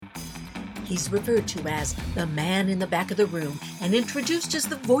He's referred to as the man in the back of the room and introduced as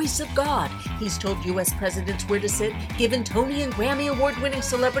the voice of God. He's told U.S. presidents where to sit, given Tony and Grammy award-winning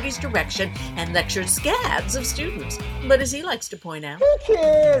celebrities direction, and lectured scads of students. But as he likes to point out, who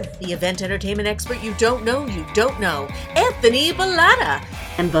cares? The event entertainment expert you don't know, Anthony Bellata.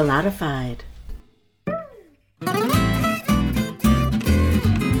 And Bellatified.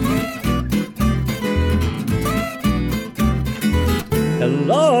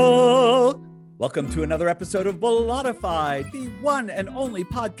 Hello! Welcome to another episode of Bellatified, the one and only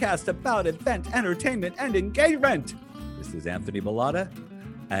podcast about event, entertainment, and engagement. This is Anthony Bellata,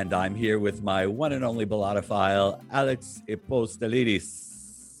 and I'm here with my one and only Bellatophile, Alex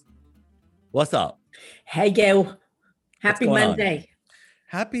Apostolidis. What's up? Hey, yo. Happy Monday.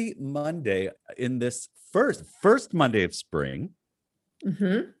 On? Happy Monday in this first Monday of spring.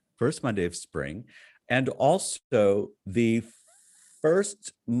 Mm-hmm. First Monday of spring. And also the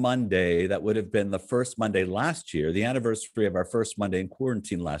first Monday that would have been the first Monday last year, the anniversary of our first Monday in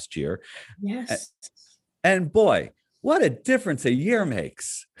quarantine last year. Yes. And boy, what a difference a year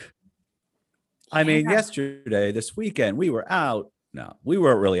makes. I mean, yesterday, this weekend, we were out. No, we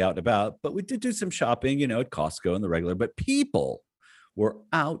weren't really out and about, but we did do some shopping, at Costco and the regular, but people were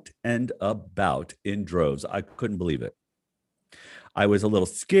out and about in droves. I couldn't believe it. I was a little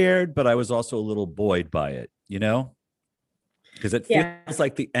scared, but I was also a little buoyed by it, because it feels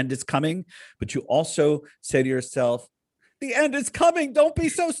like the end is coming, but you also say to yourself, the end is coming. Don't be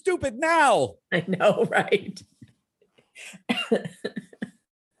so stupid now. I know, right?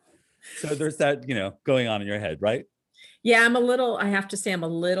 So there's that, going on in your head, right? Yeah, I have to say I'm a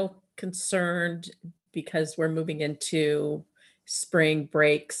little concerned because we're moving into spring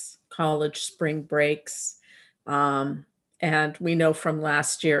breaks, college spring breaks. And we know from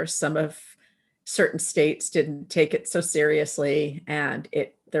last year, some of certain states didn't take it so seriously and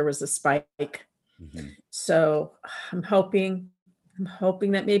there was a spike. Mm-hmm. So I'm hoping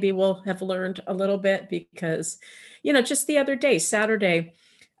that maybe we'll have learned a little bit because, just the other day, Saturday,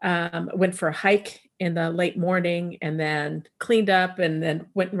 went for a hike in the late morning and then cleaned up and then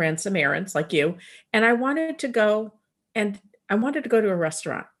went and ran some errands like you. And I wanted to go to a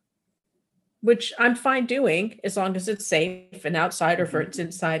restaurant, which I'm fine doing as long as it's safe and outside, or if it's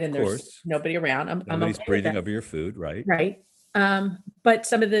inside and there's nobody around. Nobody's okay breathing over your food, right? Right. But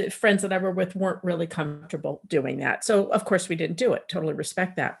some of the friends that I were with weren't really comfortable doing that. So of course we didn't do it. Totally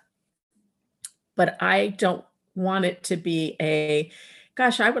respect that. But I don't want it to be I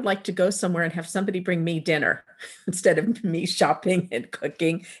would like to go somewhere and have somebody bring me dinner instead of me shopping and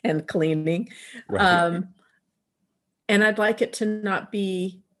cooking and cleaning. Right. And I'd like it to not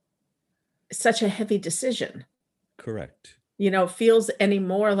be such a heavy decision. Correct. It feels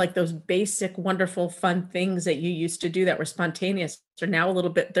anymore like those basic, wonderful, fun things that you used to do that were spontaneous are now a little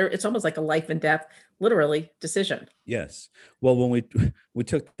bit there. It's almost like a life and death, literally, decision. Yes. Well, when we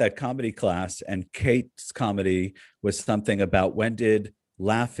took that comedy class, and Kate's comedy was something about when did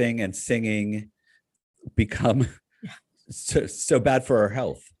laughing and singing become so bad for our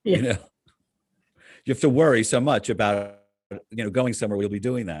health? Yeah. You have to worry so much about going somewhere we'll be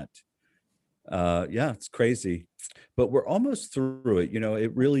doing that. It's crazy, but we're almost through it.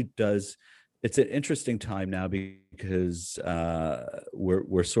 It really does. It's an interesting time now because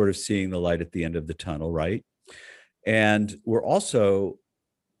we're sort of seeing the light at the end of the tunnel, right? And we're also,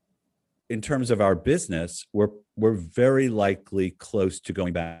 in terms of our business, we're very likely close to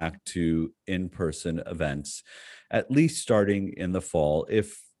going back to in-person events, at least starting in the fall,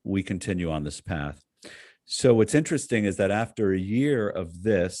 if we continue on this path. So what's interesting is that after a year of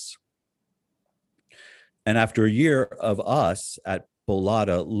this, and after a year of us at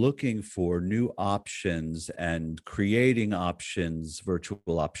Bellata looking for new options and creating options, virtual,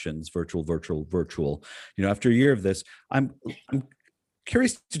 after a year of this, I'm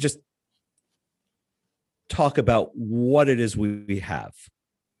curious to just talk about what it is we have.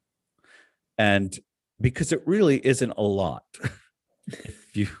 And because it really isn't a lot,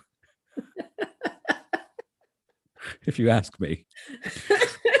 if you ask me.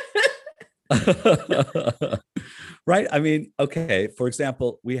 Right? I mean, okay, for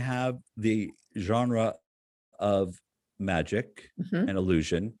example, we have the genre of magic and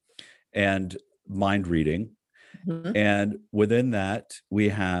illusion and mind reading. Mm-hmm. And within that, we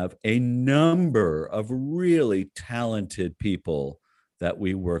have a number of really talented people that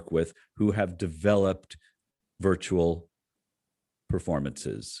we work with who have developed virtual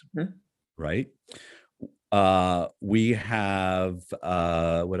performances, right? We have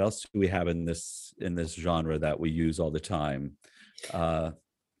what else do we have in this genre that we use all the time?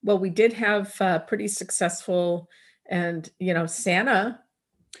 Well, we did have pretty successful, and Santa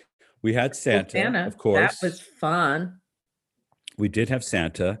We had Oh, Santa, Santa, of that was course. fun. We did have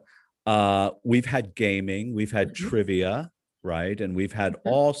Santa. We've had gaming, we've had Mhm, trivia, right? And we've had mhm.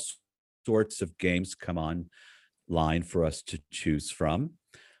 all sorts of games come online for us to choose from.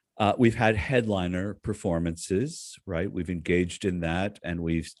 We've had headliner performances, right? We've engaged in that, and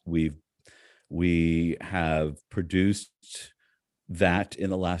we have produced that in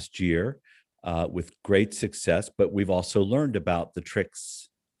the last year with great success. But we've also learned about the tricks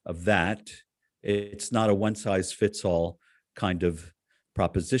of that. It's not a one size fits all kind of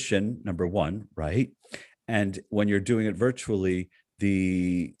proposition, number one, right? And when you're doing it virtually,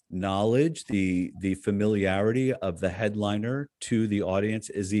 the knowledge, the familiarity of the headliner to the audience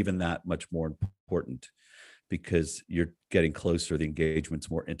is even that much more important because you're getting closer, the engagement's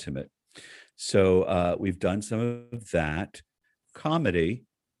more intimate. So we've done some of that. Comedy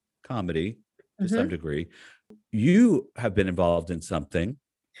to some Mhm. degree. You have been involved in something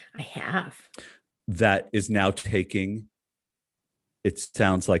I have. that is now taking, it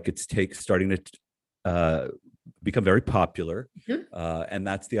sounds like it's starting to uh, become very popular. Mhm, And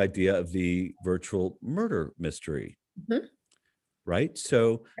that's the idea of the virtual murder mystery, mhm. right?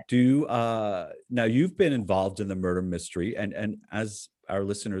 So now you've been involved in the murder mystery, and as our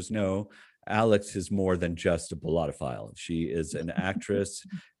listeners know, Alex is more than just a blottophile. She is an actress,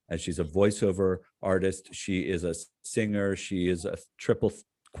 and she's a voiceover artist. She is a singer. She is a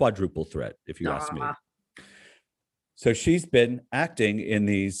quadruple threat, if you ask me. Aw, So she's been acting in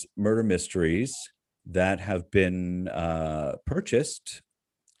these murder mysteries that have been purchased,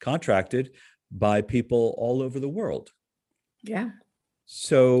 contracted by people all over the world. yeah.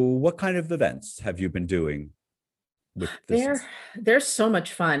 So, what kind of events have you been doing with this? They're so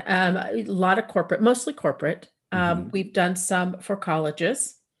much fun. A lot of corporate, mostly corporate. Mhm. We've done some for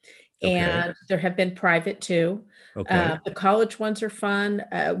colleges, Okay. and there have been private too. Okay. The college ones are fun.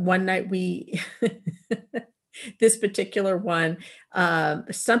 One night we this particular one,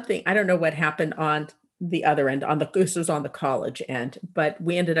 something I don't know what happened on the other end, on the this was on the college end, but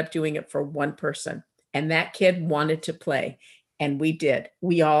we ended up doing it for one person, and that kid wanted to play, and we did.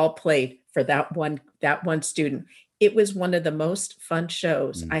 We all played for that one student. It was one of the most fun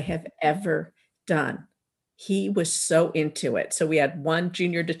shows I Mhm. have ever done. He was so into it. So we had one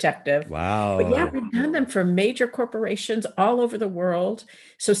junior detective, but yeah, Wow. we've done them for major corporations all over the world.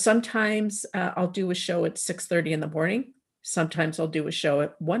 So sometimes, I'll do a show at 6:30 in the morning. Sometimes I'll do a show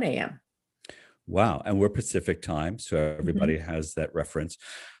at 1 AM. Wow. And we're Pacific time, so Mhm. everybody has that reference.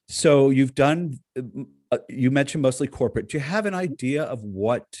 So you've done you mentioned mostly corporate. Do you have an idea of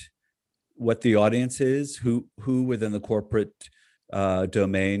what the audience is? Who within the corporate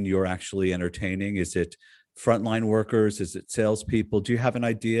domain you're actually entertaining? Is it frontline workers? Is it salespeople? Do you have an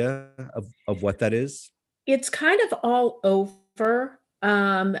idea of what that is? It's kind of all over.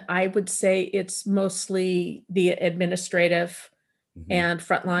 I would say it's mostly the administrative Mhm. and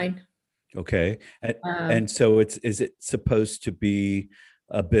frontline. Okay. And, Um, and so is it supposed to be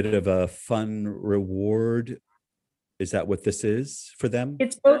a bit of a fun reward? Is that what this is for them?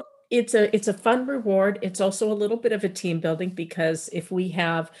 it's both it's a fun reward. It's also a little bit of a team building because if we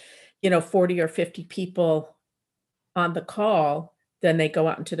have, 40 or 50 people on the call, then they go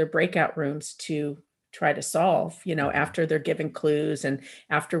out into their breakout rooms to try to solve, Mhm. after they're given clues and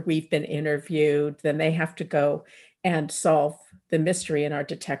after we've been interviewed, then they have to go and solve the mystery. And our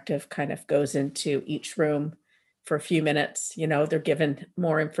detective kind of goes into each room for a few minutes, they're given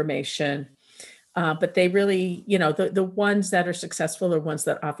more information. But they really, the ones that are successful are ones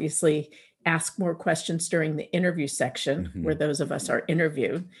that obviously ask more questions during the interview section where Mhm. those of us are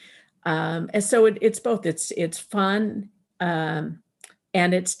interviewed. And so it's both. It's fun, um,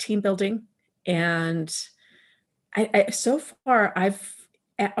 and it's team building. And I so far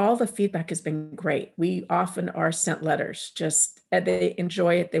all the feedback has been great. We often are sent letters. Just they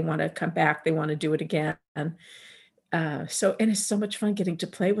enjoy it. They want to come back. They want to do it again. And it's so much fun getting to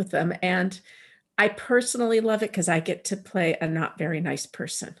play with them. And I personally love it because I get to play a not very nice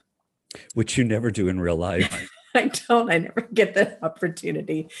person. Which you never do in real life. I don't. I never get that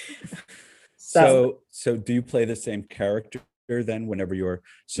opportunity. So So do you play the same character then whenever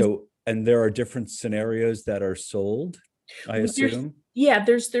and there are different scenarios that are sold, I There's assume? yeah,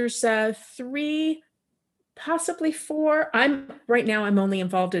 there's 3, possibly 4. Right now, I'm only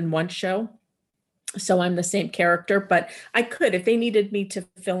involved in 1 show, so I'm the same character, but I could if they needed me to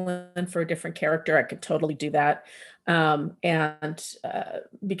fill in for a different character, I could totally do that.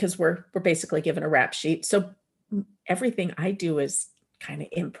 Because we're basically given a rap sheet, so everything I do is kinda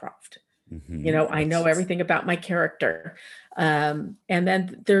improv. Mhm. I know everything about my character. And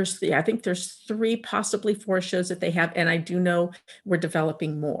then I think there's 3, possibly 4 shows that they have, and I do know we're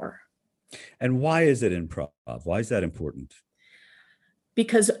developing more. And why is it improv? Why is that important?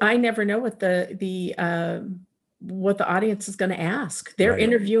 because I never know what the audience is going to ask. They're Right.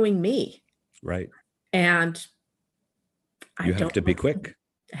 interviewing me, Right. and I You have don't to be quick.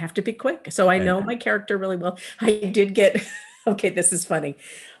 I have to be quick. So I know And my character really well. I did get okay, this is funny.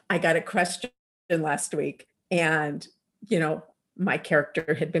 I got a question last week, and you know, my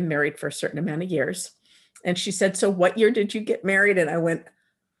character had been married for a certain amount of years. And she said, "So what year did you get married?" And I went,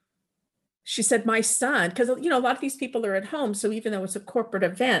 she said, "My son," because you know, a lot of these people are at home. So even though it's a corporate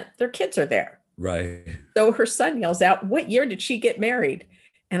event, their kids are there. right. So her son yells out, "What year did she get married?"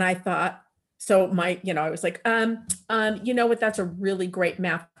 And I thought, so I was like, you know what? That's a really great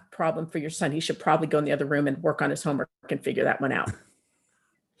math problem for your son. He should probably go in the other room and work on his homework and figure that one out.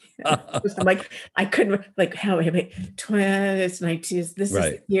 I'm like, I couldn't like how wait, it's 19, this is the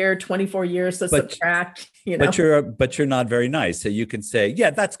Right. year, 24 years, so But subtract, you know. but you're not very nice. So you can say,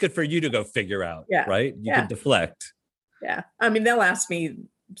 yeah, that's good for you to go figure out. Yeah. Right. You can Yeah. deflect. Yeah. I mean, they'll ask me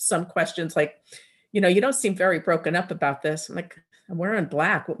some questions like, you don't seem very broken up about this. I'm like, I'm wearing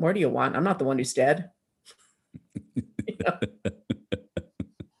black. What more do you want? I'm not the one who's dead. You know?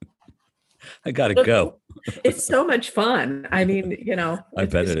 I gotta go. It's so much fun. I mean, I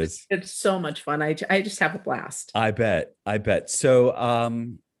bet it is. it's so much fun. I just have a blast. I bet. I bet. So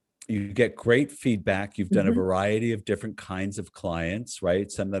you get great feedback. You've done a Mhm, variety of different kinds of clients,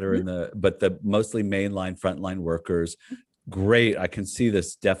 right? Some that are mhm, in the mostly mainline, frontline workers. Great. I can see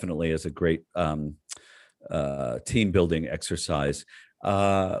this definitely as a great team building exercise.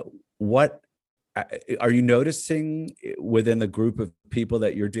 What are you noticing within the group of people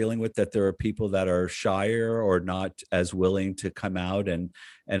that you're dealing with, that there are people that are shyer or not as willing to come out? And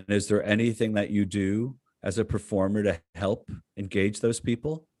is there anything that you do as a performer to help engage those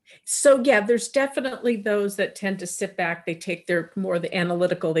people? So yeah, there's definitely those that tend to sit back. They take their more the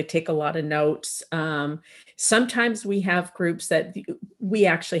analytical, they take a lot of notes. Sometimes we have groups that we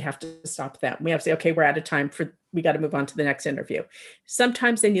actually have to stop them. We have to say, okay, we're out of time we got to move on to the next interview.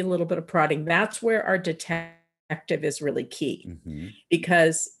 Sometimes they need a little bit of prodding. That's where our detective is really key Hmm.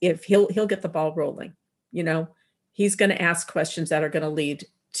 because if he'll get the ball rolling, you know, he's going to ask questions that are going to lead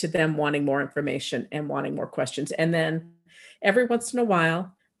to them wanting more information and wanting more questions. And then every once in a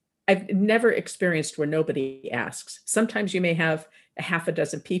while, I've never experienced where nobody asks. Sometimes you may have a half a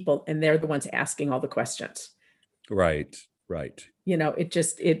dozen people and they're the ones asking all the questions. Right, right.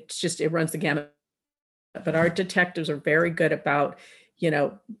 It runs the gamut. But our detectives are very good about, you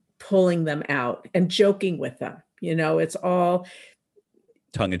know, pulling them out and joking with them.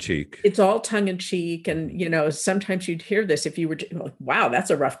 Tongue in cheek. It's all tongue in cheek. And, sometimes you'd hear this if you were, like, wow, that's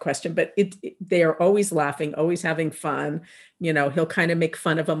a rough question, but they are always laughing, always having fun. He'll kind of make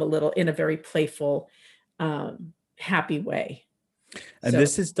fun of them a little in a very playful, happy way. And So,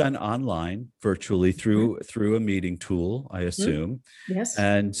 this is done online, virtually through a meeting tool, I mhm, assume. yes.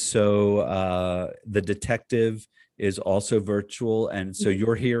 And so the detective is also virtual. And so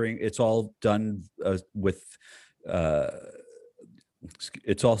you're hearing it's all done with, uh,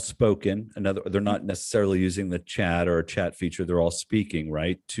 it's all spoken. They're not necessarily using the chat or a chat feature. They're all speaking,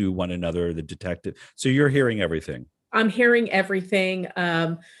 right, to one another, the detective. So you're hearing everything. I'm hearing everything.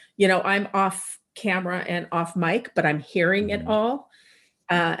 I'm off camera and off mic, but I'm hearing it Mhm. all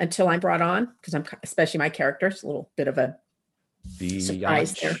until I'm brought on because especially my character, it's a little bit of a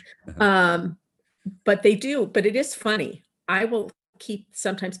surprise there. Biatch. Um, but it is funny. I will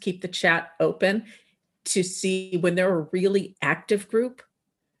sometimes keep the chat open to see when they're a really active group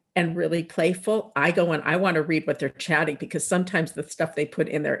and really playful. I go and I want to read what they're chatting because sometimes the stuff they put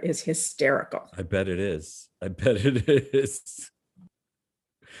in there is hysterical. I bet it is. I bet it is.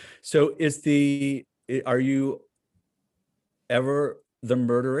 So are you ever the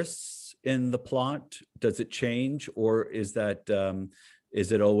murderess in the plot? Does it change, or is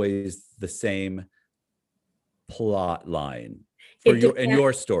it always the same plot line for It depends.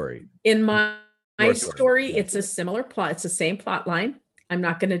 your story? In my Your story. story, Yeah. it's a similar plot. It's the same plot line. I'm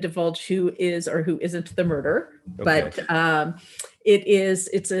not going to divulge who is or who isn't the murderer, Okay. but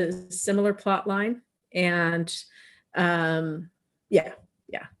it's a similar plot line. And yeah,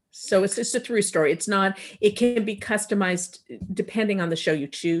 yeah. So it's just a through story. It can be customized depending on the show you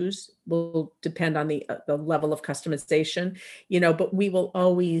choose, will depend on the level of customization, but we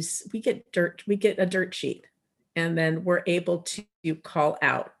get a dirt sheet and then we're able to call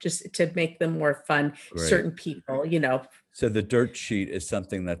out just to make them more fun. Great. Certain people, So the dirt sheet is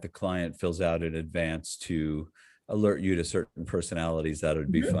something that the client fills out in advance to alert you to certain personalities that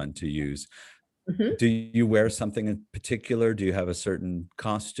would be Mhm, fun to use. mhm. Do you wear something in particular? Do you have a certain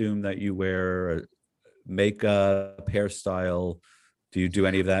costume that you wear, makeup, hairstyle? Do you do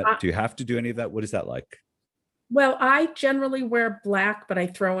any of that? Uh, Do you have to do any of that? What is that like? well, I generally wear black, but I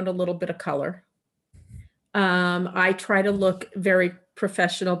throw in a little bit of color. I try to look very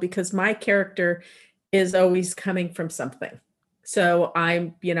professional because my character is always coming from something. So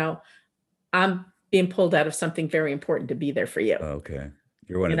I'm being pulled out of something very important to be there for you, Okay.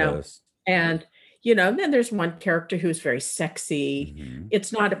 You're one you of know, those. and then there's one character who's very sexy. Mhm.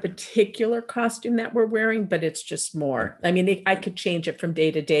 It's not a particular costume that we're wearing, but it's just more. I mean, I could change it from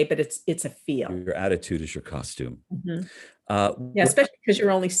day to day, but it's a feel. Your attitude is your costume. Mhm. Yeah, What, especially because you're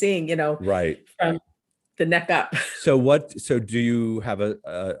only seeing, right. from the neck up. So do you have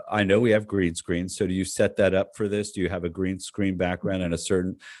I know we have green screens. So do you set that up for this? Do you have a green screen background and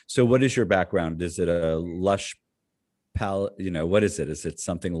so what is your background? Is it a lush palette? What is it? Is it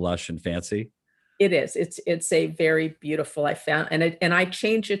something lush and fancy? It is. It's a very beautiful. I found, and I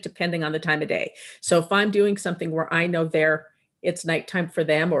change it depending on the time of day. So if I'm doing something where I know it's nighttime for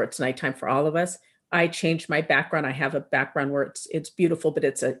them or it's nighttime for all of us, I change my background. I have a background where it's beautiful, but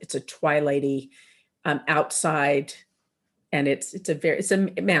it's a twilighty outside, and it's a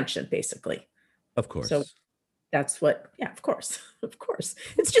mansion basically. Of So course. that's yeah, of course, of course,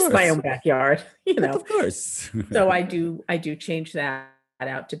 it's Of just my course. own backyard, Of course. So I do change that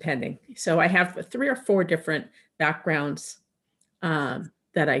out depending. So I have 3 or 4 different backgrounds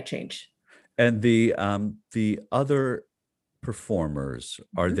that I change. And the other performers,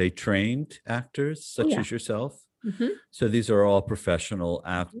 are Mhm. they trained actors Oh such yeah. as yourself? Mhm. So these are all professional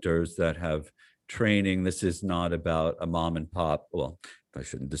actors that have training. This is not about a mom and pop. Well, I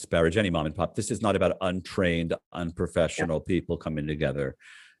shouldn't disparage any mom and pop. This is not about untrained, Yeah. unprofessional people coming together.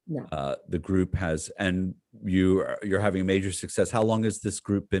 No. The group has, and you're having major success. How long has this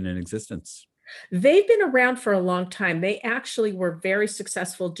group been in existence? They've been around for a long time. They actually were very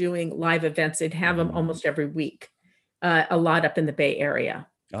successful doing live events. They'd have them Mhm. almost every week, a lot up in the Bay Area.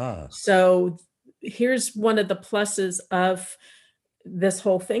 Ah, So here's one of the pluses of this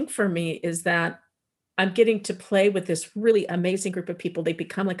whole thing for me is that I'm getting to play with this really amazing group of people. They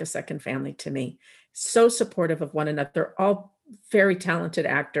become like a second family to me. So supportive of one another. They're all very talented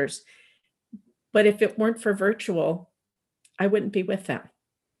actors. But if it weren't for virtual, I wouldn't be with them.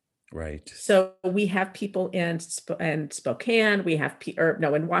 right. So we have people in Spokane, we have or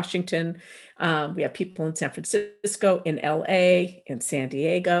no, in Washington, we have people in San Francisco, in LA, in San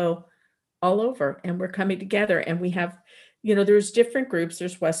Diego, all over, and we're coming together. And we have, there's different groups.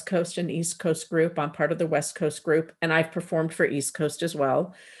 There's West Coast and East Coast group. I'm part of the West Coast group, and I've performed for East Coast as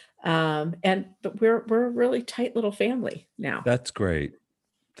well. But we're a really tight little family now. That's great.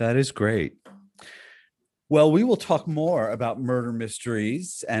 That is great. Well, we will talk more about murder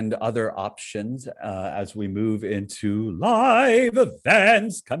mysteries and other options as we move into live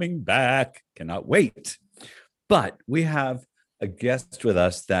events coming back. Cannot wait. But we have a guest with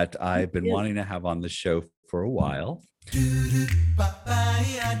us that I've been wanting to have on the show for a while.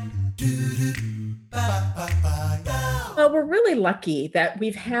 Well, we're really lucky that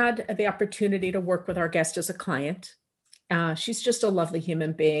we've had the opportunity to work with our guest as a client. She's just a lovely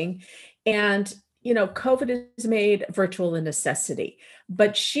human being. And, COVID has made virtual a necessity,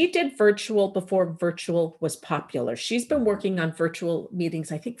 but she did virtual before virtual was popular. She's been working on virtual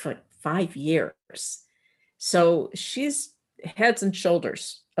meetings, I think, for like 5 years. So she's heads and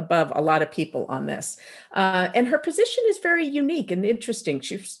shoulders above a lot of people on this. And her position is very unique and interesting.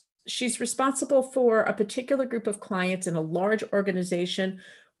 She's responsible for a particular group of clients in a large organization,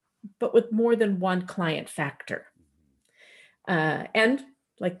 but with more than one client factor. And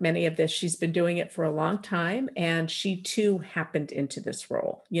like many of this, she's been doing it for a long time. And she too happened into this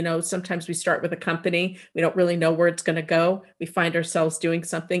role. Sometimes we start with a company, we don't really know where it's going to go. We find ourselves doing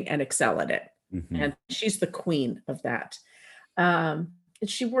something and excel at it. Mhm. And she's the queen of that. And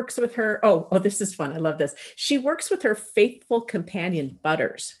she works with her. Oh, this is fun. I love this. She works with her faithful companion,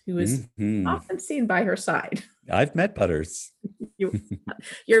 Butters, who is Mhm. often seen by her side. I've met Butters. You,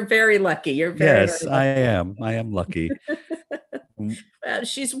 you're very lucky. You're very, Yes, very I lucky. am. I am lucky.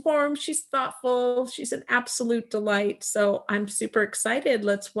 She's warm. She's thoughtful. She's an absolute delight. So I'm super excited.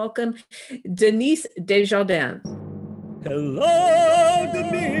 Let's welcome Denise Desjardins. Hello,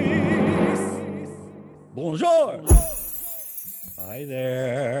 Denise. Bonjour. Hi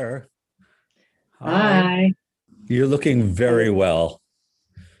there. Hi. You're looking very well.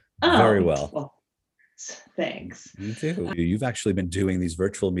 Very well. Thanks. You do. You've actually been doing these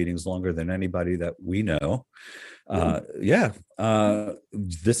virtual meetings longer than anybody that we know. Yeah.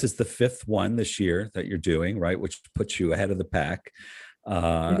 This is the 5th one this year that you're doing, right? Which puts you ahead of the pack.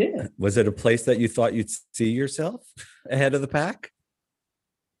 It is. Was it a place that you thought you'd see yourself ahead of the pack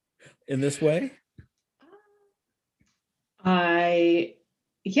in this way?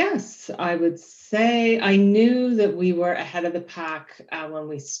 Yes, I would say I knew that we were ahead of the pack when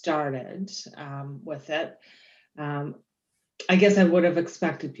we started with it. Um, I guess I would have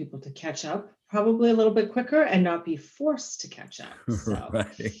expected people to catch up probably a little bit quicker and not be forced to catch up. So,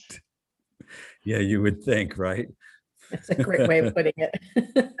 Right. Yeah, you would think, right? That's a great way of putting it.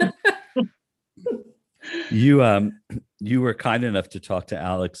 You were kind enough to talk to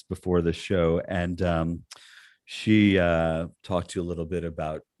Alex before the show, and she talked to you a little bit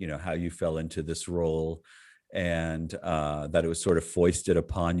about, how you fell into this role, and that it was sort of foisted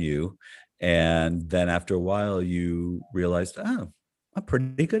upon you. And then after a while, you realized, oh, I'm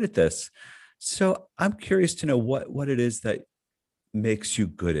pretty good at this. So I'm curious to know what it is that makes you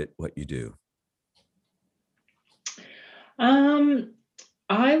good at what you do.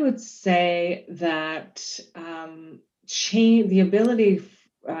 I would say that change, the ability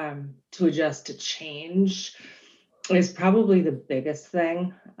to adjust to change is probably the biggest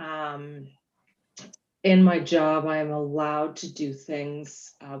thing. In my job, I am allowed to do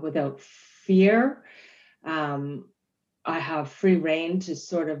things without fear. Um, I have free reign to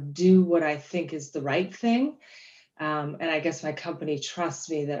sort of do what I think is the right thing. And I guess my company trusts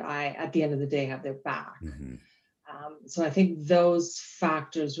me that I, at the end of the day, have their back. Mm-hmm. So I think those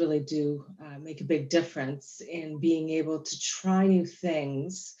factors really do make a big difference in being able to try new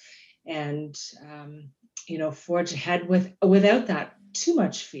things and forge ahead without that too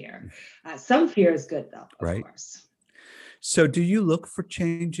much fear. Some fear is good, though, of Right. course. So do you look for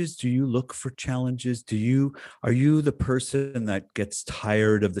changes? Do you look for challenges? Are you the person that gets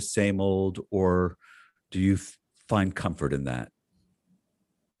tired of the same old, or do you find comfort in that?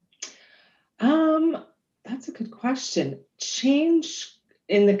 That's a good question. Change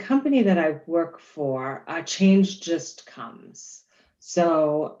in the company that I work for, change just comes.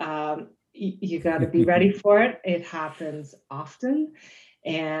 So you got to be ready for it. It happens often,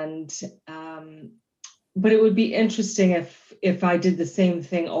 and but it would be interesting if I did the same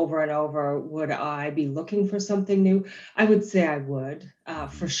thing over and over. Would I be looking for something new? I would say I would,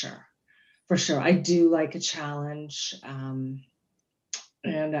 for sure. For sure, I do like a challenge, and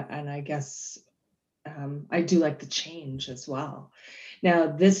I guess I do like the change as well. Now,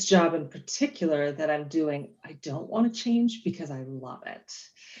 this job in particular that I'm doing, I don't want to change because I love it.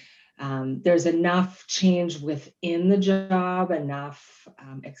 There's enough change within the job, enough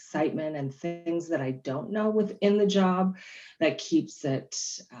excitement and things that I don't know within the job that keeps it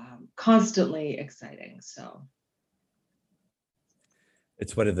constantly exciting. So,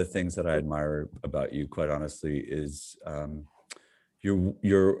 It's one of the things that I admire about you, quite honestly, is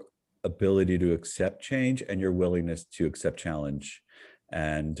your ability to accept change and your willingness to accept challenge,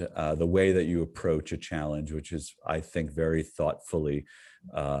 and the way that you approach a challenge, which is, I think, very thoughtfully.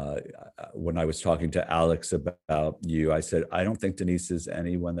 When I was talking to Alex about you, I said, I don't think Denise is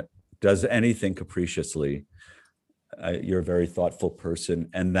anyone that does anything capriciously. You're a very thoughtful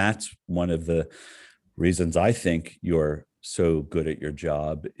person, and that's one of the reasons I think you're so good at your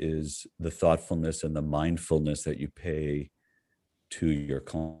job, is the thoughtfulness and the mindfulness that you pay to your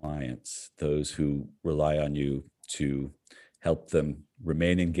clients, those who rely on you to help them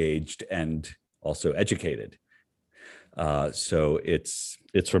remain engaged and also educated. So it's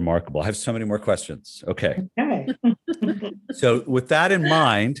remarkable. I have so many more questions. Okay. So with that in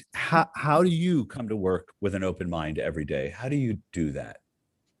mind, how do you come to work with an open mind every day? How do you do that?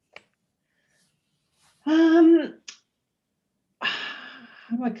 How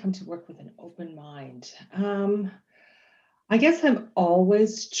do I come to work with an open mind? I guess I'm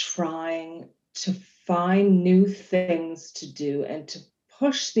always trying to find new things to do and to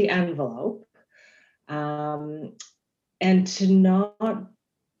push the envelope, and to not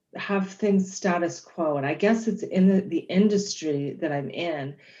have things status quo. And I guess it's in the industry that I'm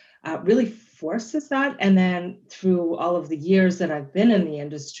in, really forces that. And then through all of the years that I've been in the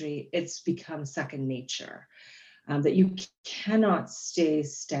industry, it's become second nature, that you cannot stay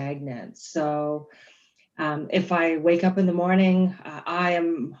stagnant. So if I wake up in the morning, I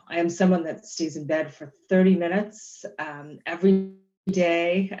am someone that stays in bed for 30 minutes every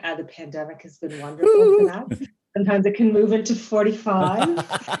day. The pandemic has been wonderful for that. Sometimes it can move into 45,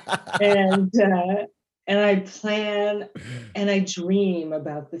 and I plan and I dream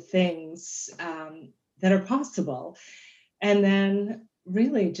about the things that are possible, and then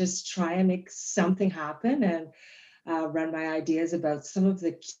really just try and make something happen, and run my ideas about some of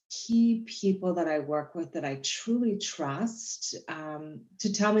the key people that I work with that I truly trust,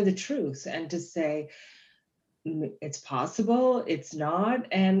 to tell me the truth and to say, it's possible, it's not.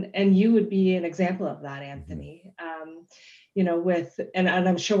 And you would be an example of that, Anthony. and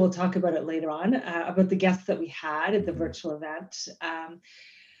I'm sure we'll talk about it later on, about the guests that we had at the virtual event.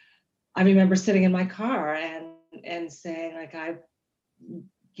 I remember sitting in my car and saying, like,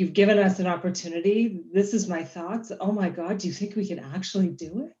 you've given us an opportunity. This is my thoughts. Oh my God, do you think we can actually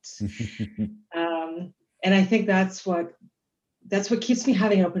do it? And I think that's what keeps me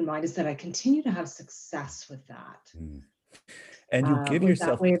having an open mind, is that I continue to have success with that. And you give with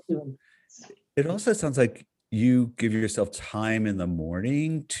yourself, that way of doing it also sounds like you give yourself time in the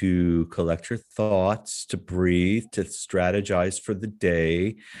morning to collect your thoughts, to breathe, to strategize for the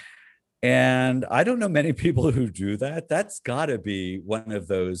day. And I don't know many people who do that. That's got to be one of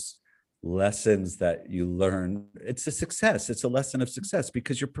those lessons that you learn. It's a success. It's a lesson of success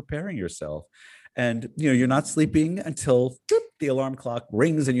because you're preparing yourself. And you're not sleeping until the alarm clock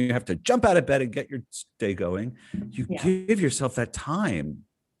rings and you have to jump out of bed and get your day going. You give yourself that time.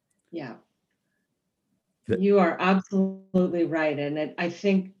 Yeah. You are absolutely right. And I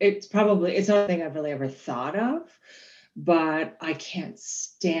think it's not a thing I've really ever thought of, but I can't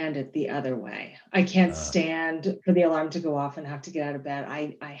stand it the other way. I can't stand for the alarm to go off and have to get out of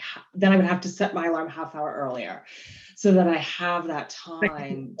bed. Then I would have to set my alarm half hour earlier so that I have that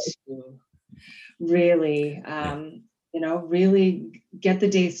time to really, really get the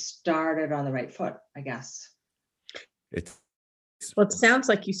day started on the right foot, I guess. Well, it sounds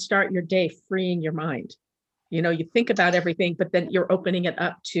like you start your day freeing your mind. You think about everything, but then you're opening it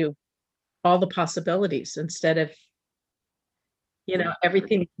up to all the possibilities instead of,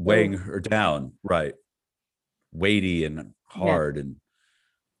 everything weighing her down, right? Weighty and hard, and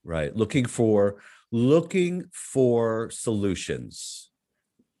right. Looking for solutions,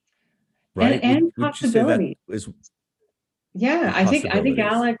 right? And would you say that is? Yeah, I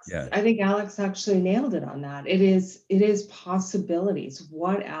think Alex actually nailed it on that. It is possibilities.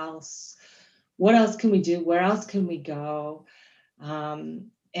 What else can we do? Where else can we go?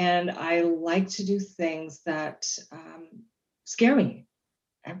 And I like to do things that scare me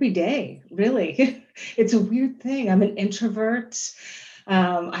every day, really. It's a weird thing. I'm an introvert.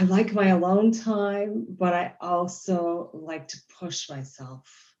 I like my alone time, but I also like to push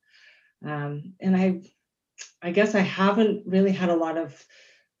myself. And I guess I haven't really had a lot of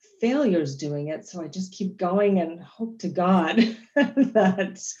failures doing it, so I just keep going and hope to God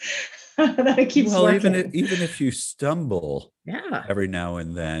that it keeps working. Even if you stumble, Yeah, every now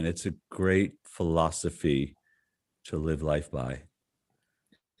and then, it's a great philosophy to live life by.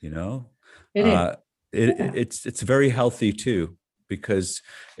 It's very healthy too, because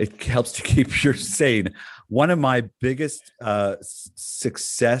it helps to keep you sane. One of my biggest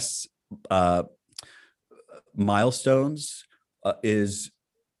success milestones is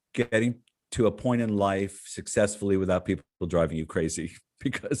getting to a point in life successfully without people driving you crazy,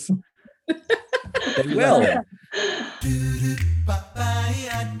 because they will.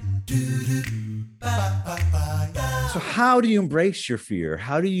 So how do you embrace your fear?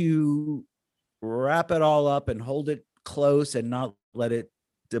 How do you wrap it all up and hold it close and not let it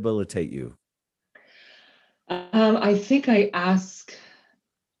debilitate you? I think I ask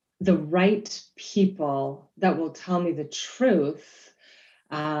the right people that will tell me the truth,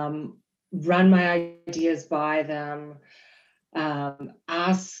 run my ideas by them,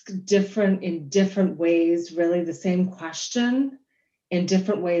 ask in different ways, really the same question in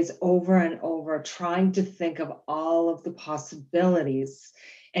different ways over and over, trying to think of all of the possibilities,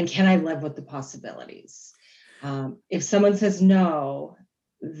 and can I live with the possibilities? If someone says no,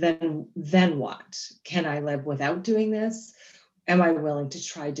 then what? Can I live without doing this? Am I willing to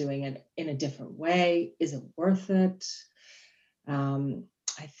try doing it in a different way? Is it worth it?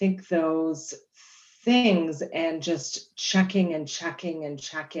 I think those things, and just checking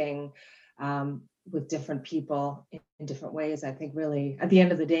with different people in different ways, I think really at the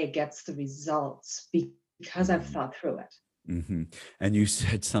end of the day gets the results, because I've thought through it. Mm-hmm. And you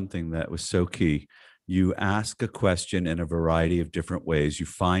said something that was so key. You ask a question in a variety of different ways. You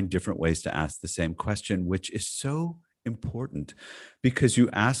find different ways to ask the same question, which is so important, because you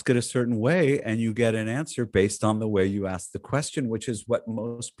ask it a certain way and you get an answer based on the way you ask the question, which is what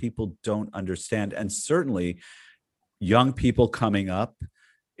most people don't understand. And certainly young people coming up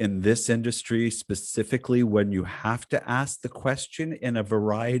in this industry, specifically, when you have to ask the question in a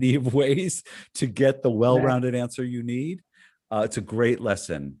variety of ways to get the well-rounded answer you need, it's a great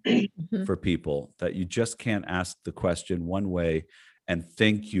lesson for people, that you just can't ask the question one way and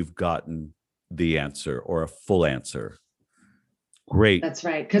think you've gotten the answer or a full answer. Great. That's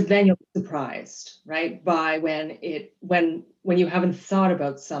right. Because then you'll be surprised, right? By when you haven't thought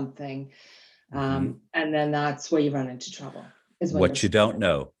about something, and then that's where you run into trouble. Is when what you don't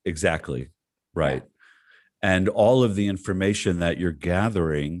know. Exactly. Right. And all of the information that you're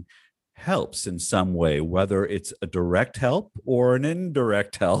gathering helps in some way, whether it's a direct help or an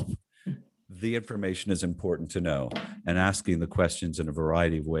indirect help. The information is important to know, and asking the questions in a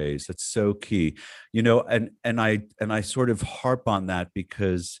variety of ways. That's so key. And I sort of harp on that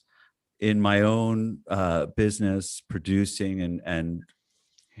because in my own business, producing and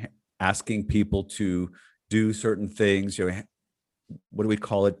asking people to do certain things, what do we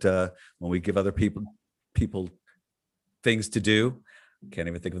call it when we give other people things to do? Can't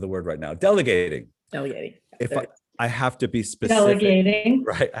even think of the word right now. Delegating. If I have to be specific, Delegating.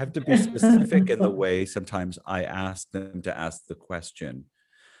 right? I have to be specific in the way sometimes I ask them to ask the question,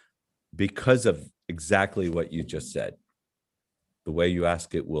 because of exactly what you just said. The way you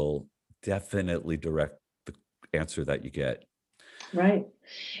ask it will definitely direct the answer that you get. Right.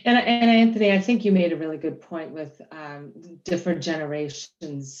 And Anthony, I think you made a really good point with different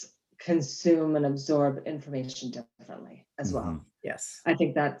generations consume and absorb information differently as well. Yes. I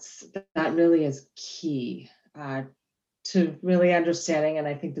think that really is key to really understanding, and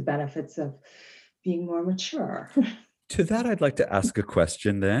I think the benefits of being more mature. To that, I'd like to ask a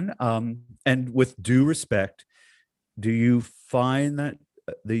question then. And with due respect, do you find that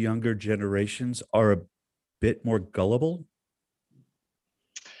the younger generations are a bit more gullible?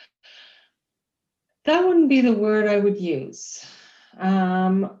 That wouldn't be the word I would use.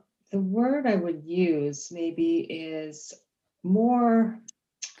 The word I would use maybe is more,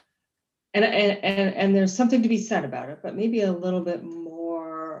 and there's something to be said about it, but maybe a little bit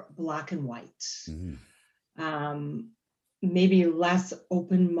more black and white. Maybe less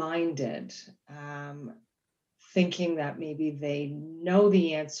open-minded, thinking that maybe they know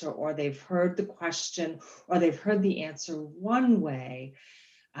the answer, or they've heard the question, or they've heard the answer one way.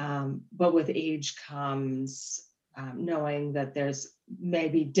 But with age comes knowing that there's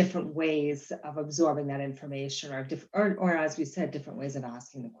maybe different ways of absorbing that information, or as we said, different ways of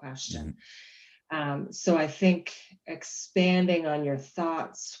asking the question. So I think expanding on your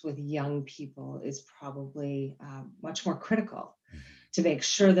thoughts with young people is probably much more critical, to make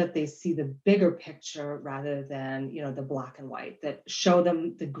sure that they see the bigger picture rather than, the black and white, that show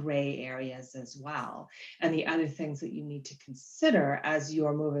them the gray areas as well, and the other things that you need to consider as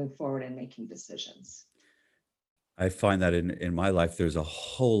you're moving forward and making decisions. I find that in my life, there's a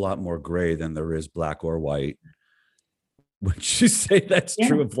whole lot more gray than there is black or white. Would you say that's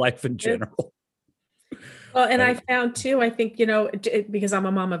true of life in general? Well, and I found too, I think, because I'm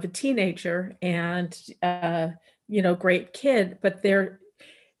a mom of a teenager and, great kid, but they're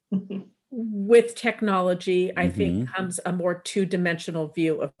with technology, I think comes a more two-dimensional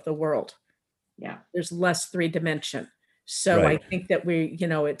view of the world. Yeah. There's less three-dimension. So I think that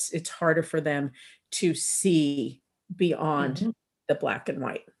it's harder for them to see beyond the black and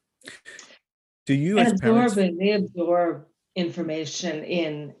white. Do you as parents? They absorb information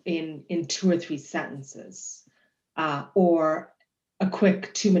in 2 or 3 sentences, or a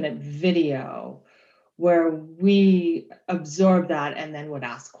quick 2-minute video, where we absorb that and then would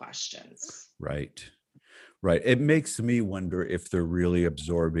ask questions. Right. It makes me wonder if they're really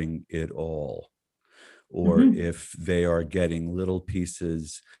absorbing it all, or if they are getting little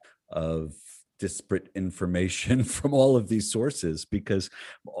pieces of disparate information from all of these sources, because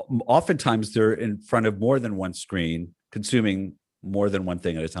oftentimes they're in front of more than one screen, consuming more than one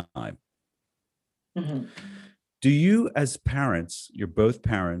thing at a time. Do you, as parents, you're both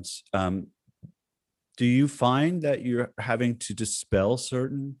parents, do you find that you're having to dispel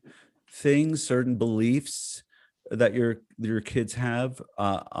certain things, certain beliefs that your kids have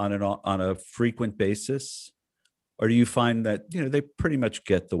on a frequent basis? Or do you find that, they pretty much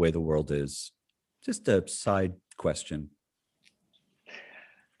get the way the world is? Just a side question.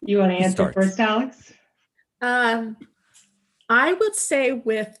 You want to answer first, Alex? I would say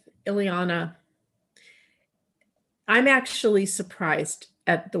with Ileana, I'm actually surprised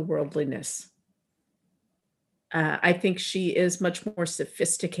at the worldliness. I think she is much more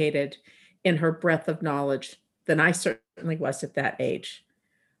sophisticated in her breadth of knowledge than I certainly was at that age.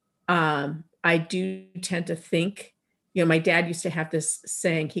 I do tend to think, my dad used to have this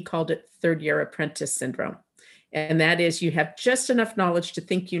saying, he called it third-year apprentice syndrome. And that is, you have just enough knowledge to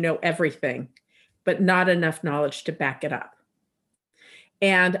think you know everything, but not enough knowledge to back it up.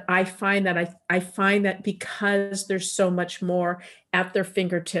 And I find that because there's so much more at their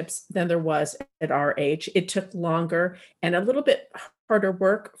fingertips than there was at our age, it took longer and a little bit harder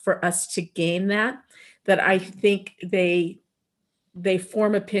work for us to gain that I think they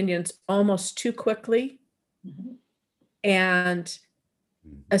form opinions almost too quickly and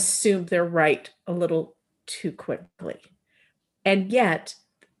assume they're right a little too quickly. And yet,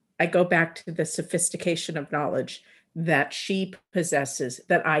 I go back to the sophistication of knowledge that she possesses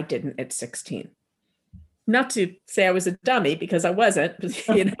that I didn't at 16. Not to say I was a dummy, because I wasn't,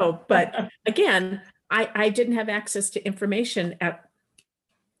 but again, I didn't have access to information at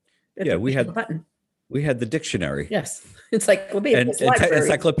Yeah, the push of a button. we had the dictionary. Yes, encyclopedia, And library.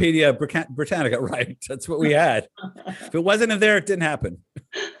 Encyclopedia Britannica, right? That's what we had. If it wasn't in there, it didn't happen.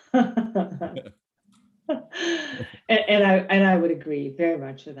 And I would agree very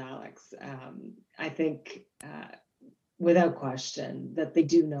much with Alex. I think without question that they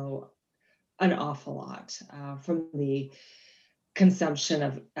do know an awful lot from the consumption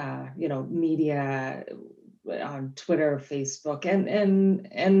of media on Twitter, Facebook,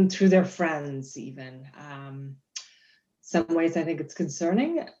 and through their friends even. Some ways I think it's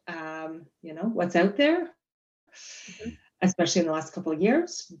concerning, what's out there, especially in the last couple of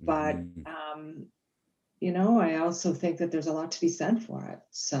years. But I also think that there's a lot to be said for it.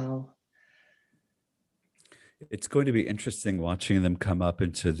 So it's going to be interesting watching them come up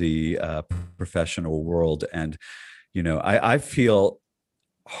into the professional world. And, I feel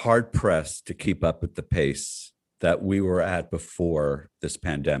hard pressed to keep up with the pace that we were at before this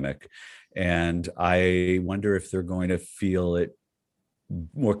pandemic. And I wonder if they're going to feel it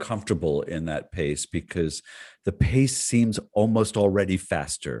more comfortable in that pace, because the pace seems almost already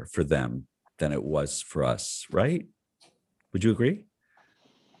faster for them than it was for us, right? Would you agree?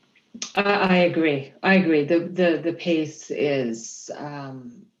 I agree. The pace is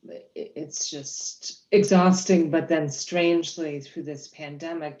it's just exhausting, but then strangely through this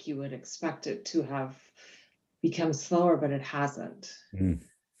pandemic, you would expect it to have become slower, but it hasn't.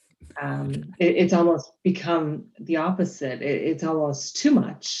 It's almost become the opposite. It's almost too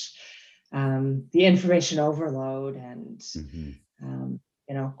much. The information overload and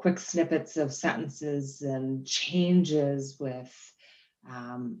quick snippets of sentences and changes with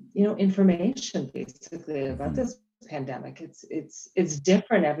information basically about this pandemic. It's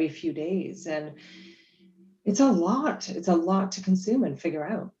different every few days, and it's a lot to consume and figure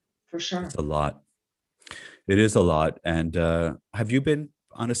out, for sure. It's a lot. It is a lot. And have you been,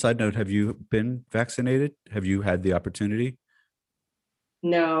 on a side note, have you been vaccinated? Have you had the opportunity?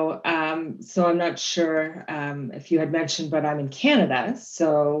 No, so I'm not sure if you had mentioned, but I'm in Canada,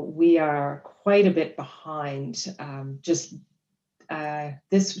 so we are quite a bit behind. Just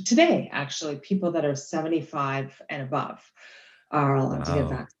this today, actually, people that are 75 and above are allowed to get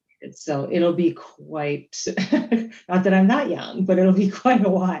vaccinated. So it'll be quite, not that I'm that young, but it'll be quite a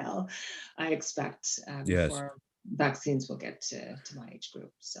while, I expect, before vaccines will get to my age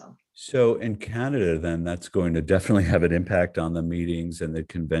group. So in Canada, then that's going to definitely have an impact on the meetings and the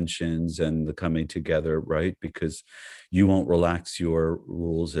conventions and the coming together, right? Because you won't relax your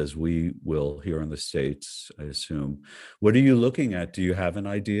rules as we will here in the States, I assume. What are you looking at? Do you have an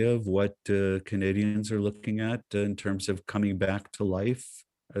idea of what Canadians are looking at in terms of coming back to life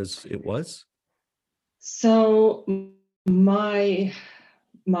as it was? So my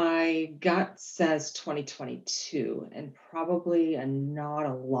gut says 2022, and probably not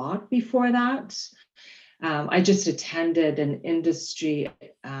a lot before that. I just attended an industry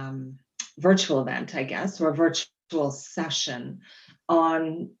virtual event, I guess, or a virtual session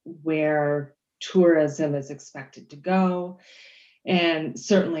on where tourism is expected to go. And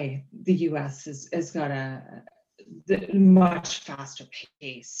certainly the US has got a much faster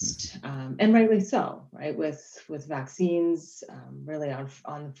paced, and rightly so, right? With vaccines really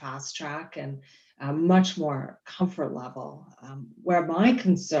on the fast track, and much more comfort level. Where my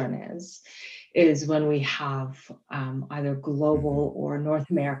concern is when we have either global or North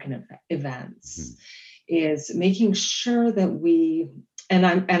American events, is making sure that we, and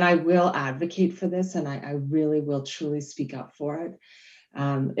I will advocate for this, and I really will truly speak up for it,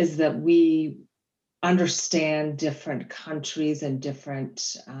 is that we understand different countries and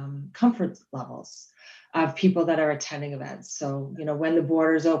different comfort levels of people that are attending events. So, when the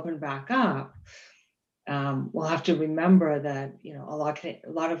borders open back up, we'll have to remember that, a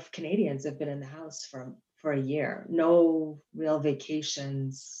lot of Canadians have been in the house for a year, no real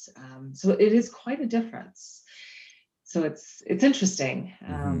vacations. So it is quite a difference. So it's interesting.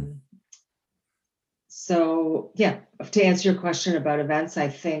 So yeah, to answer your question about events, I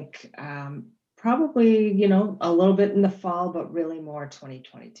think probably, a little bit in the fall, but really more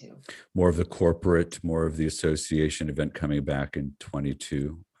 2022. More of the corporate, more of the association event coming back in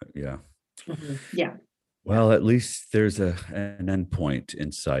 22. Yeah. Yeah. Well, at least there's an endpoint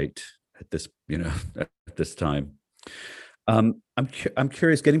in sight at this, at this time. I'm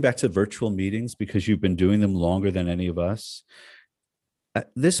curious, getting back to virtual meetings, because you've been doing them longer than any of us.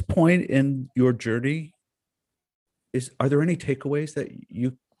 At this point in your journey, are there any takeaways that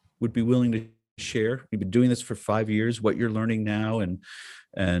you would be willing to share? You've been doing this for 5 years, what you're learning now, and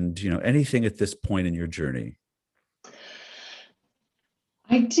anything at this point in your journey.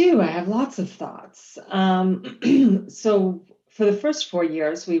 I do. I have lots of thoughts. So for the first 4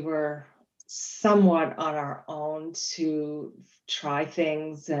 years, we were somewhat on our own to try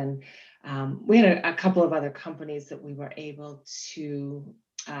things, and we had a couple of other companies that we were able to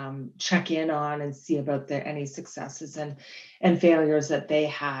check in on and see about any successes and failures that they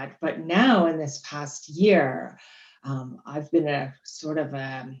had. But now in this past year, I've been a sort of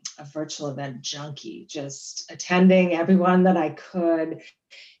a virtual event junkie, just attending everyone that I could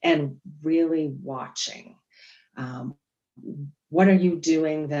and really watching. What are you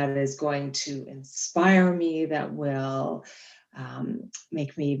doing that is going to inspire me, that will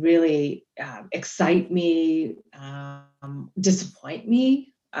make me really excite me, disappoint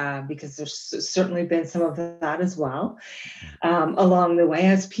me, because there's certainly been some of that as well along the way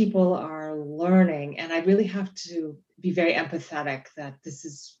as people are learning. And I really have to be very empathetic that this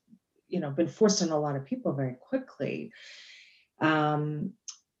has, been forced on a lot of people very quickly.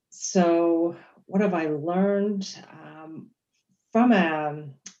 So what have I learned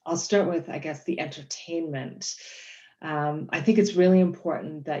I'll start with, I guess, the entertainment. I think it's really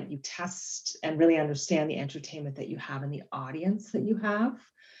important that you test and really understand the entertainment that you have and the audience that you have.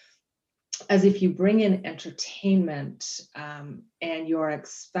 As if you bring in entertainment and you're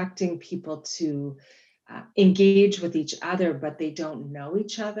expecting people to engage with each other, but they don't know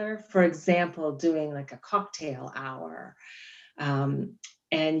each other. For example, doing like a cocktail hour,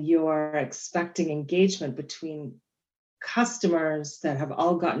 and you're expecting engagement between customers that have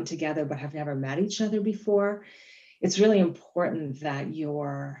all gotten together but have never met each other before. It's really important that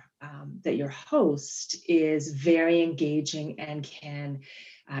your host is very engaging and can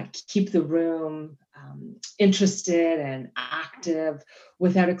keep the room interested and active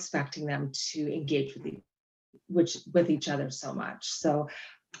without expecting them to engage with each other so much. So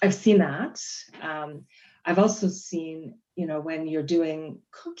I've seen that. I've also seen, when you're doing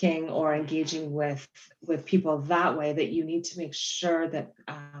cooking or engaging with people that way, that you need to make sure that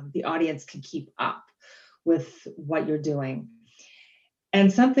the audience can keep up with what you're doing.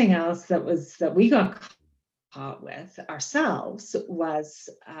 And something else that we got caught with ourselves was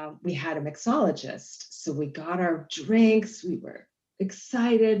we had a mixologist. So we got our drinks, we were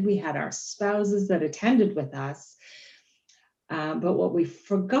excited, we had our spouses that attended with us. But what we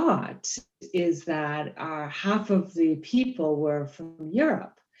forgot is that half of the people were from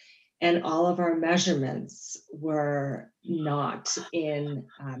Europe, and all of our measurements were not in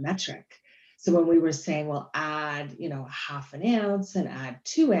metric. So when we were saying, well, add, half an ounce and add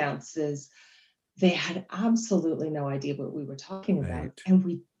 2 ounces, they had absolutely no idea what we were talking about. Right.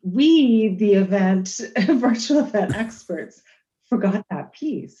 And we, the virtual event experts, forgot that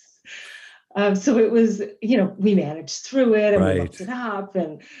piece. So it was, we managed through it and we looked it up,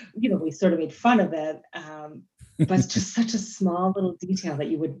 and, we sort of made fun of it. But it's just such a small little detail that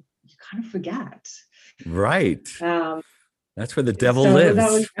you kind of forget. Right. That's where the devil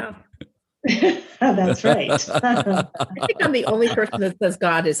lives. That's right. I think I'm the only person that says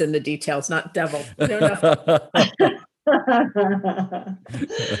God is in the details, not devil. No.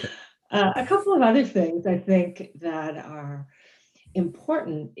 A couple of other things I think that are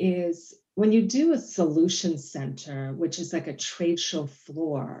important is when you do a solution center, which is like a trade show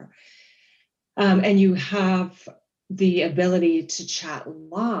floor, and you have the ability to chat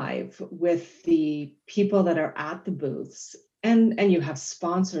live with the people that are at the booths, and you have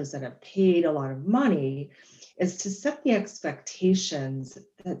sponsors that have paid a lot of money, is to set the expectations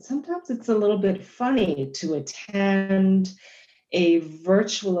that sometimes it's a little bit funny to attend a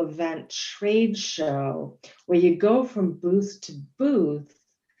virtual event trade show where you go from booth to booth.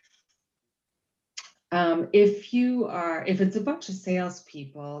 If it's a bunch of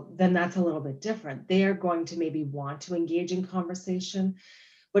salespeople, then that's a little bit different. They are going to maybe want to engage in conversation.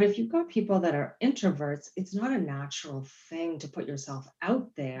 But if you've got people that are introverts, it's not a natural thing to put yourself out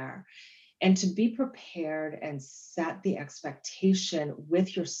there, and to be prepared and set the expectation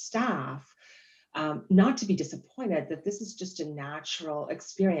with your staff, not to be disappointed that this is just a natural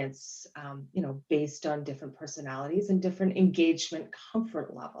experience, based on different personalities and different engagement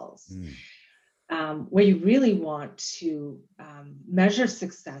comfort levels. Where you really want to measure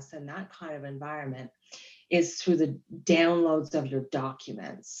success in that kind of environment is through the downloads of your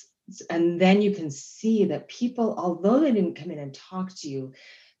documents. And then you can see that people, although they didn't come in and talk to you,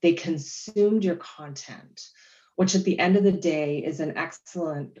 they consumed your content, which at the end of the day is an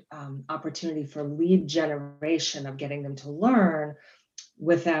excellent opportunity for lead generation of getting them to learn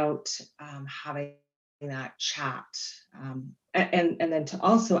without having that chat. And then to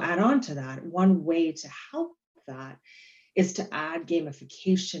also add on to that, one way to help that is to add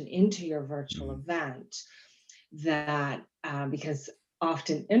gamification into your virtual event, that because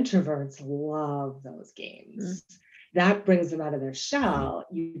often introverts love those games. That brings them out of their shell.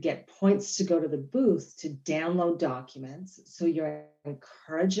 You get points to go to the booth to download documents. So you're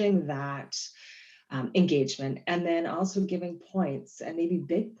encouraging that engagement, and then also giving points, and maybe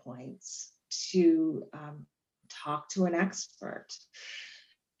big points, to talk to an expert.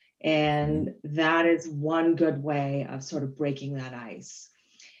 And that is one good way of sort of breaking that ice.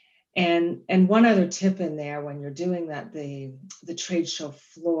 And one other tip in there when you're doing that, the trade show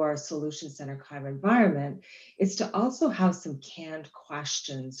floor solution center kind of environment, is to also have some canned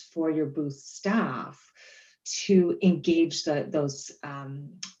questions for your booth staff to engage those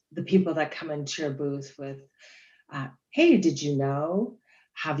the people that come into your booth with, hey, did you know?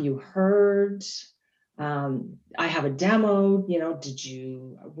 Have you heard? I have a demo,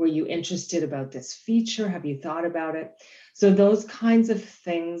 were you interested about this feature? Have you thought about it? So those kinds of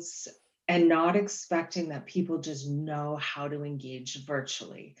things, and not expecting that people just know how to engage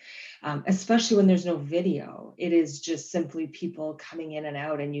virtually, especially when there's no video. It is just simply people coming in and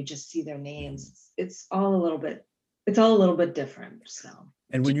out, and you just see their names. It's all a little bit different. So.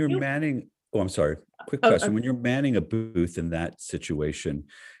 And when you're manning, I'm sorry, quick question. When you're manning a booth in that situation,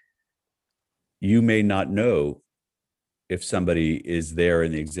 you may not know if somebody is there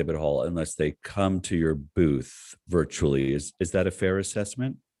in the exhibit hall unless they come to your booth virtually. Is that a fair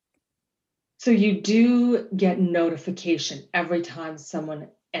assessment? So you do get notification every time someone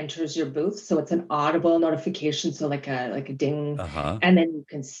enters your booth. So it's an audible notification. So like a ding, and then you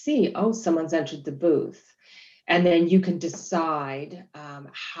can see, oh, someone's entered the booth. And then you can decide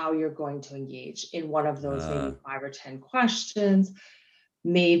how you're going to engage in one of those maybe 5 or 10 questions.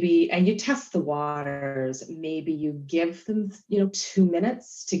 Maybe, and you test the waters. Maybe you give them, 2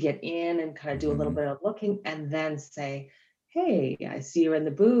 minutes to get in and kind of do a little bit of looking, and then say, hey, I see you're in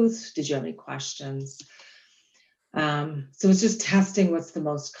the booth. Did you have any questions? So it's just testing what's the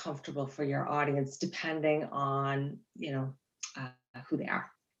most comfortable for your audience, depending on, who they are.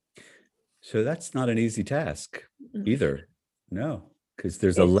 So that's not an easy task either. No, because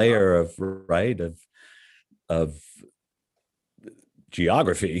there's a layer of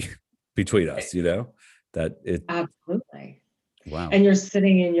geography between us, that it. Absolutely. Wow. And you're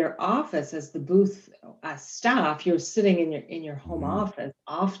sitting in your office as the booth staff. You're sitting in your home office,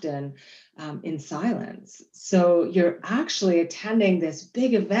 often in silence. So you're actually attending this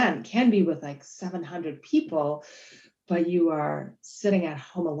big event, can be with like 700 people, but you are sitting at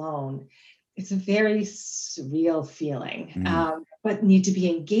home alone. It's a very surreal feeling, but need to be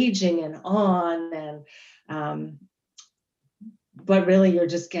engaging and on, and but really you're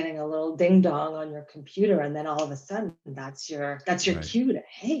just getting a little ding dong on your computer, and then all of a sudden that's your Right. cue to,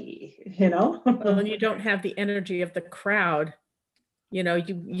 hey, Well, and you don't have the energy of the crowd.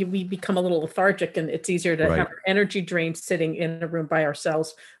 We become a little lethargic, and it's easier to have our energy drained sitting in a room by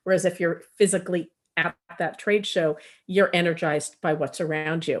ourselves. Whereas if you're physically at that trade show, you're energized by what's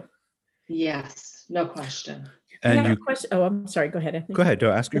around you. Yes, no question. And I have a question. Oh, I'm sorry. Go ahead, Anthony. Go ahead.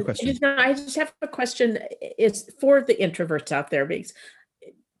 Ask your question. I just have a question. It's for the introverts out there, because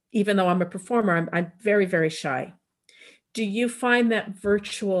even though I'm a performer, I'm very, very shy. Do you find that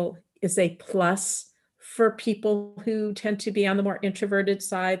virtual is a plus for people who tend to be on the more introverted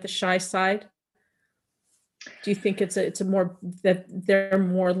side, the shy side? Do you think it's a more that they're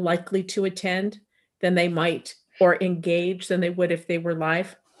more likely to attend than they might, or engage than they would if they were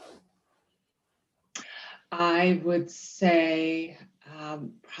live? I would say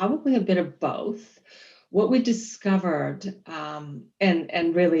probably a bit of both. What we discovered,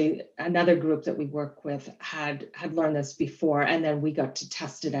 and really another group that we work with had learned this before, and then we got to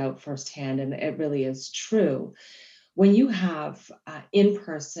test it out firsthand, and it really is true. When you have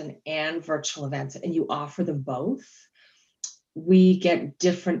in-person and virtual events, and you offer them both, we get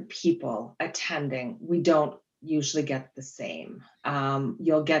different people attending. We don't usually get the same.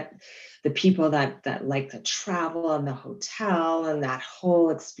 You'll get the people that like the travel and the hotel and that whole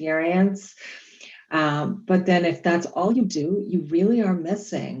experience. But then if that's all you do, you really are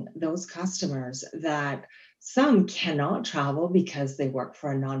missing those customers that some cannot travel because they work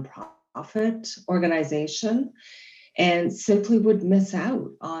for a nonprofit organization and simply would miss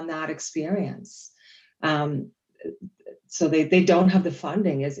out on that experience. So they don't have the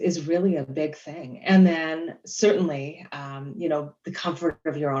funding is really a big thing. And then certainly, the comfort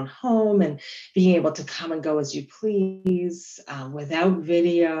of your own home and being able to come and go as you please without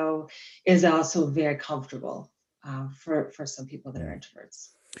video is also very comfortable for some people that are introverts.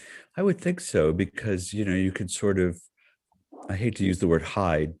 I would think so, because, you can sort of, I hate to use the word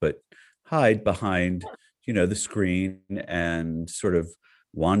hide, but hide behind, the screen and sort of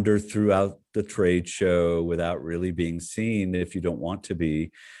wander throughout the trade show without really being seen if you don't want to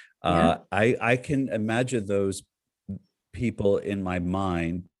be. Yeah. I can imagine those people in my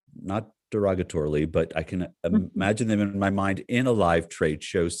mind, not derogatorily, but I can Mhm. imagine them in my mind in a live trade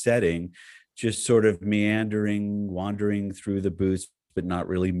show setting, just sort of meandering, wandering through the booths, but not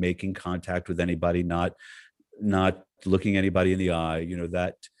really making contact with anybody, not looking anybody in the eye,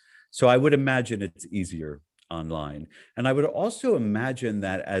 that. So I would imagine it's easier online. And I would also imagine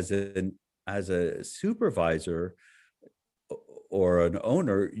that as a supervisor or an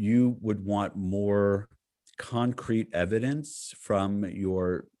owner, you would want more concrete evidence from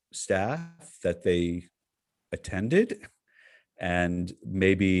your staff that they attended, and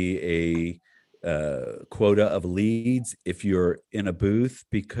maybe a quota of leads if you're in a booth,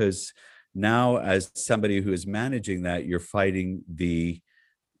 because now, as somebody who is managing that, you're fighting the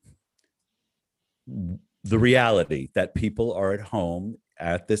reality that people are at home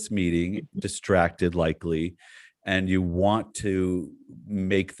at this meeting, distracted likely, and you want to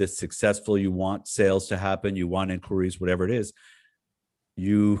make this successful. You want sales to happen. You want inquiries, whatever it is.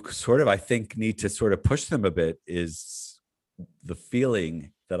 You sort of, I think, need to sort of push them a bit, is the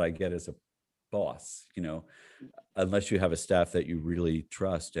feeling that I get as a boss, unless you have a staff that you really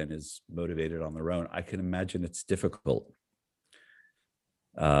trust and is motivated on their own. I can imagine it's difficult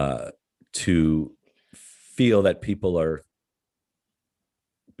to feel that people are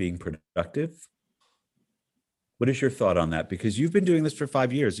being productive. What is your thought on that? Because you've been doing this for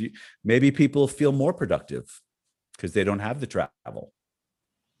 5 years. Maybe people feel more productive because they don't have the travel.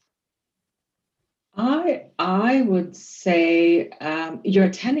 I would say you're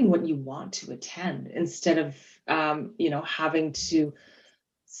attending what you want to attend instead of having to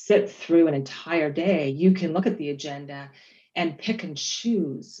sit through an entire day. You can look at the agenda and pick and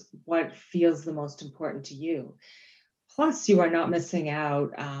choose what feels the most important to you. Plus, you are not missing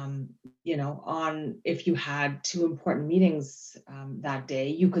out, on if you had two important meetings that day,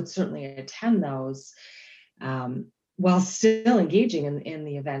 you could certainly attend those while still engaging in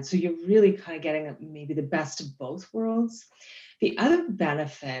the event. So you're really kind of getting maybe the best of both worlds. The other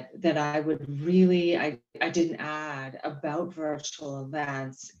benefit that I didn't add about virtual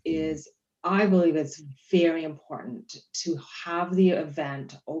events is I believe it's very important to have the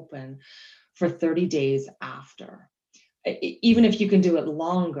event open for 30 days after. Even if you can do it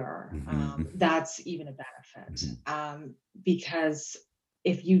longer, that's even a benefit. Because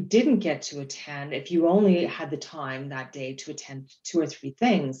if you didn't get to attend, if you only had the time that day to attend two or three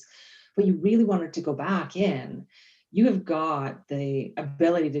things, but you really wanted to go back in, you have got the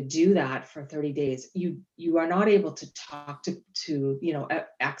ability to do that for 30 days. You are not able to talk to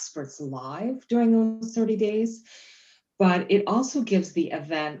experts live during those 30 days, but it also gives the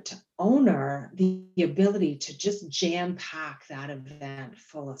event owner the ability to just jam pack that event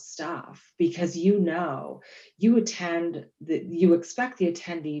full of stuff, because you expect the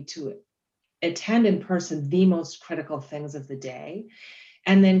attendee to attend in person the most critical things of the day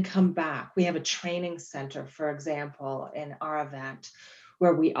and then come back. We have a training center, for example, in our event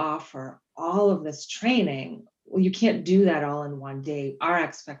where we offer all of this training. Well, you can't do that all in one day. Our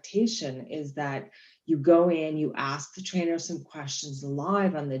expectation is that you go in, you ask the trainer some questions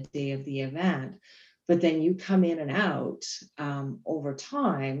live on the day of the event, but then you come in and out over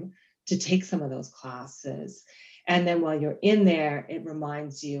time to take some of those classes. And then while you're in there, it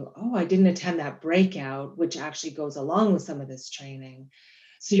reminds you, oh, I didn't attend that breakout, which actually goes along with some of this training.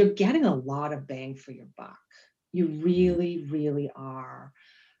 So you're getting a lot of bang for your buck. You really, really are.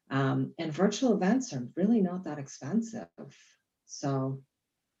 And virtual events are really not that expensive. So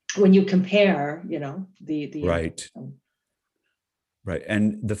when you compare, the Right. Right.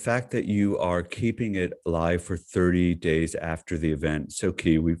 And the fact that you are keeping it live for 30 days after the event, so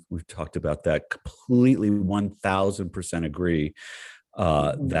key. We've talked about that, completely 1000% agree,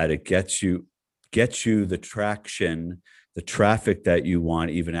 that it gets you the traction, the traffic that you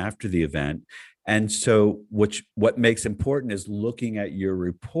want even after the event. And so what makes important is looking at your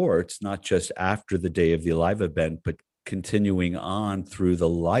reports, not just after the day of the live event, but continuing on through the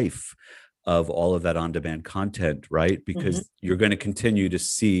life of all of that on-demand content, right? Mhm. Because you're going to continue to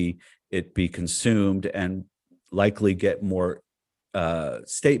see it be consumed and likely get more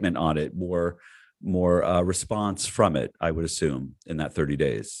statement on it, more response from it, I would assume, in that 30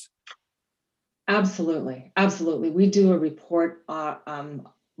 days. Absolutely. Absolutely. We do a report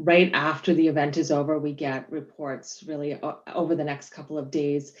right after the event is over. We get reports really over the next couple of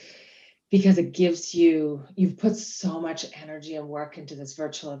days. because it gives you've put so much energy and work into this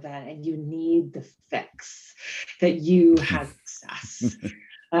virtual event, and you need the fix that you had success.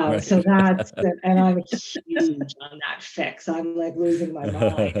 Right. So that's, and I'm huge on that fix. I'm like losing my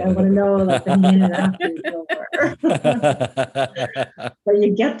mind. I want to know like the minute after it's over. But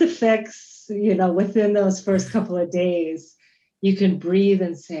you get the fix, within those first couple of days, you can breathe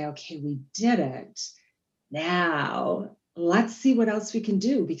and say, okay, we did it. Now let's see what else we can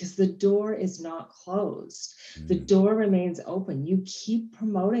do, because the door is not closed. The door remains open. You keep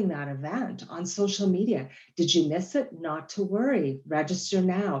promoting that event on social media. Did you miss it? Not to worry. Register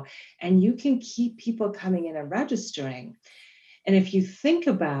now. And you can keep people coming in and registering. And if you think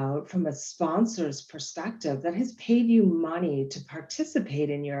about from a sponsor's perspective that has paid you money to participate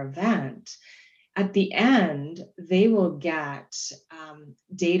in your event, at the end, they will get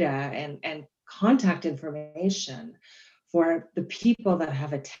data and contact information for the people that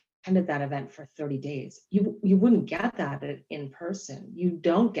have attended that event for 30 days. You wouldn't get that in person. You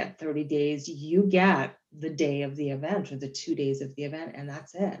don't get 30 days. You get the day of the event or the 2 days of the event, and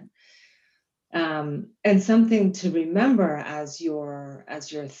that's it. And something to remember as you're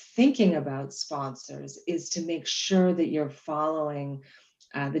thinking about sponsors is to make sure that you're following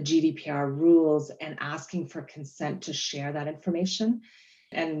the GDPR rules and asking for consent to share that information.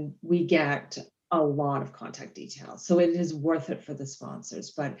 And we get a lot of contact details, so it is worth it for the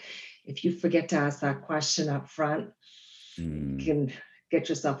sponsors. But if you forget to ask that question up front, you can get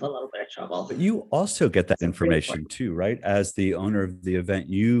yourself a little bit of trouble. But you also get that So information too, right? As the owner of the event,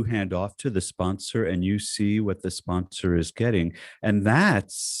 you hand off to the sponsor and you see what the sponsor is getting. And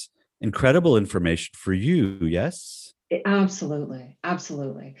that's incredible information for you, yes? Absolutely.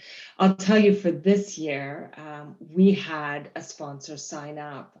 Absolutely. I'll tell you, for this year, we had a sponsor sign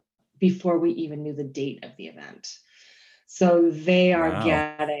up before we even knew the date of the event. So they are Wow.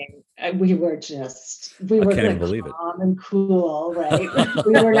 getting, we were I can't even believe it. calm and cool, right?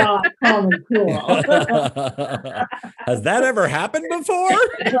 We were not calm and cool. Has that ever happened before?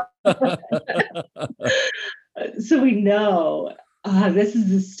 So we know this is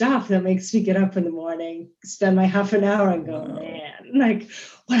the stuff that makes me get up in the morning, spend my half an hour and go, man, like,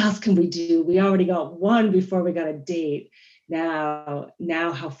 what else can we do? We already got one before we got a date. Now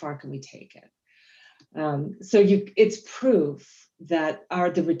how far can we take it? So it's proof that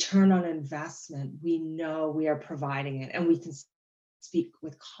the return on investment, we know we are providing it, and we can speak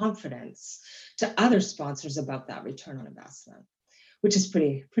with confidence to other sponsors about that return on investment, which is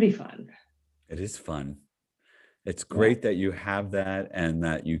pretty fun. It is fun. It's great that you have that and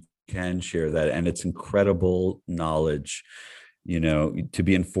that you can share that. And it's incredible knowledge, to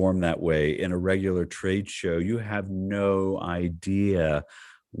be informed that way. In a regular trade show, you have no idea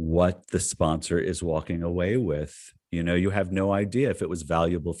what the sponsor is walking away with. You have no idea if it was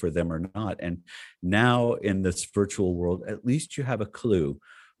valuable for them or not. And now in this virtual world, at least you have a clue.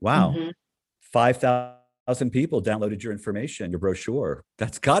 Wow, 5,000 people downloaded your information, your brochure.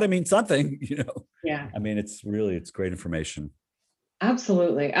 That's got to mean something, Yeah. I mean, it's great information.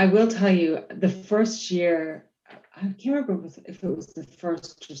 Absolutely. I will tell you, the first year, I can't remember if it was the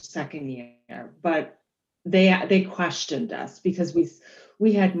first or second year, but they questioned us because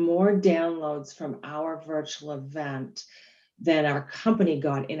we had more downloads from our virtual event than our company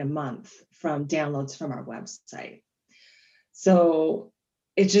got in a month from downloads from our website. So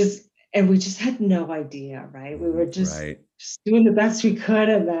we just had no idea, right? We were just doing the best we could.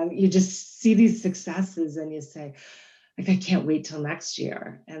 And then you just see these successes and you say, like, I can't wait till next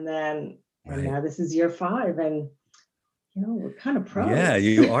year. And then, and now this is year 5, and we're kind of pros. Yeah,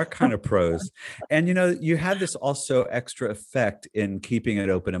 you are kind of pros. And you have this also extra effect in keeping it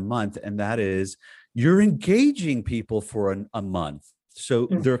open a month, and that is you're engaging people for a month. So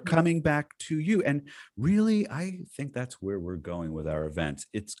they're coming back to you. And really, I think that's where we're going with our events.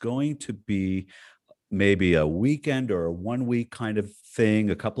 It's going to be maybe a weekend or a 1 week kind of thing,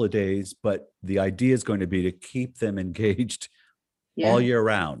 a couple of days, but the idea is going to be to keep them engaged all year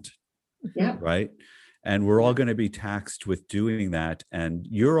round. Yeah. Right. And we're all going to be taxed with doing that. And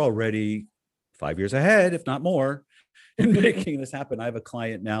you're already 5 years ahead, if not more, in making this happen. I have a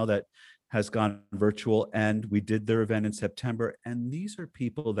client now that has gone virtual, and we did their event in September. And these are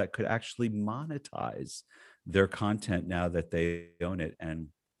people that could actually monetize their content now that they own it, and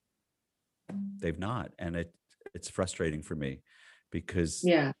they've not. And it's frustrating for me because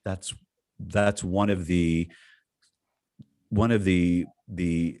that's one of the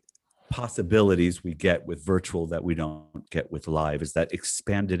possibilities we get with virtual that we don't get with live is that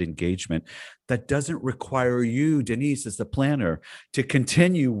expanded engagement that doesn't require you, Denise, as the planner, to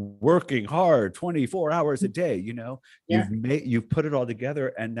continue working hard 24 hours a day. Yeah. You've put it all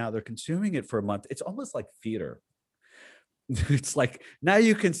together, and now they're consuming it for a month. It's almost like theater. It's like now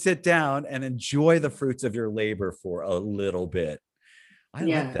you can sit down and enjoy the fruits of your labor for a little bit. I like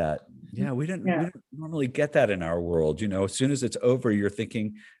Yeah. that. Yeah, we Yeah. don't normally get that in our world. As soon as it's over, you're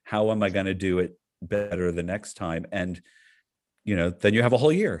thinking, how am I going to do it better the next time? And, then you have a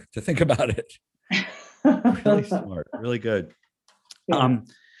whole year to think about it. Really smart, really good. Yeah.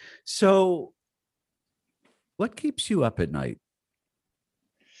 So what keeps you up at night?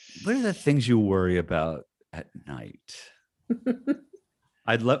 What are the things you worry about at night?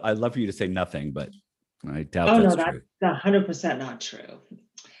 I'd love for you to say nothing, but I doubt Oh no, that's that's true. 100% not true.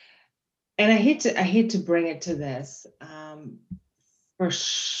 And I hate to bring it to this. For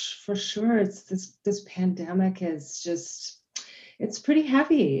sure, it's this pandemic is just, it's pretty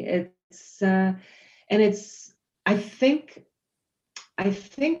heavy. And it's I think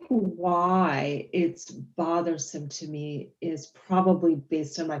why it's bothersome to me is probably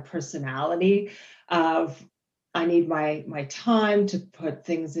based on my personality of I need my time to put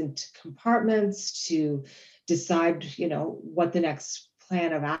things into compartments, to decide, what the next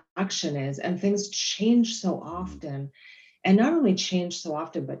plan of action is. And things change so often. And not only change so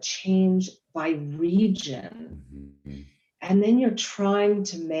often, but change by region. Mhm. And then you're trying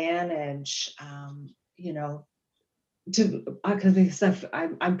to manage, you know, because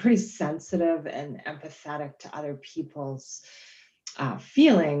I'm pretty sensitive and empathetic to other people's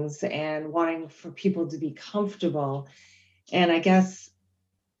feelings and wanting for people to be comfortable. And I guess,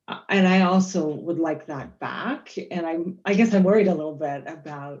 and I also would like that back. And I guess I'm worried a little bit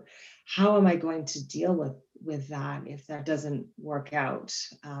about how am I going to deal with that if that doesn't work out.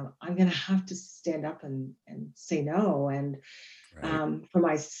 I'm going to have to stand up and say no, and Right. for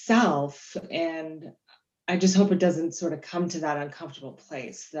myself. And I just hope it doesn't sort of come to that uncomfortable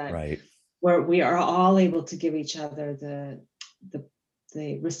place that Right. where we are all able to give each other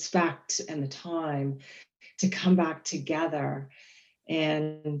the respect and the time to come back together.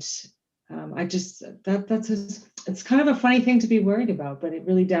 And I just it's kind of a funny thing to be worried about, but it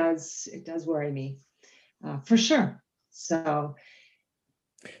really does worry me for sure. So,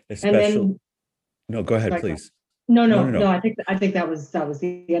 and Especially, then no, go ahead, sorry, go ahead. please. No, No, no, no, no. no. I think that was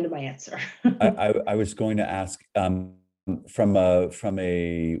the end of my answer. I was going to ask, from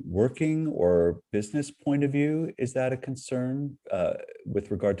a working or business point of view, is that a concern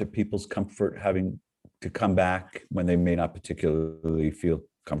with regard to people's comfort having to come back when they may not particularly feel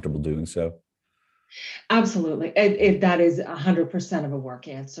comfortable doing so? Absolutely. That is 100% of a work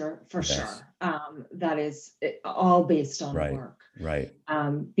answer for Yes. sure. That is all based on Right. work. Right.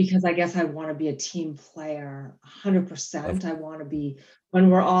 Because I guess I want to be a team player Of 100%. I want to be, when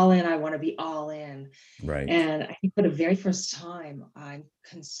we're all in, I want to be all in. right. And I think for the very first time, I'm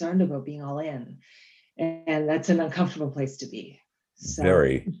concerned about being all in. And that's an uncomfortable place to be. So,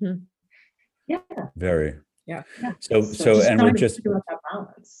 Very, Mhm. yeah, very. Yeah. yeah. So So, just and we're trying to just figure out that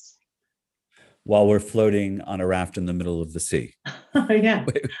balance. while we're floating on a raft in the middle of the sea, Yeah.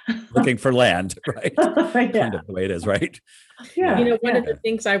 looking for land, right? Kind Yeah. of the way it is, right? Yeah. Yeah. One Yeah. of the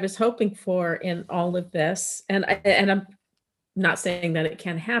things I was hoping for in all of this, and I'm not saying that it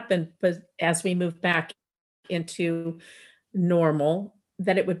can happen, but as we move back into normal,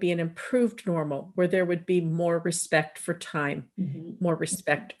 that it would be an improved normal where there would be more respect for time, Mhm. more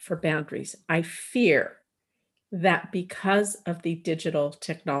respect for boundaries. I fear that because of the digital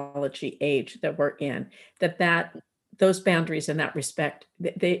technology age that we're in, that those boundaries and that respect,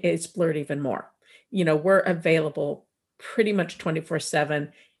 it's blurred even more. We're available pretty much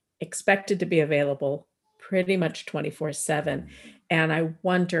 24/7, expected to be available pretty much 24/7. And I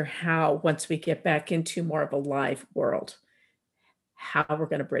wonder how, once we get back into more of a live world, how we're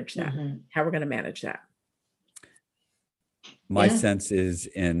going to bridge that, Mhm. how we're going to manage that. My Yeah. sense is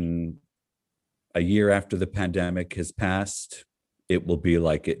in a year after the pandemic has passed, it will be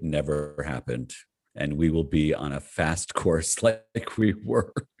like it never happened. And we will be on a fast course like we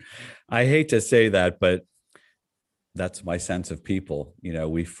were. I hate to say that, but that's my sense of people.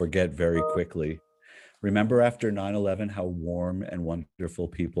 We forget very quickly. Remember after 9/11 how warm and wonderful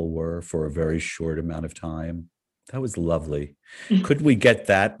people were for a very short amount of time? That was lovely. Could we get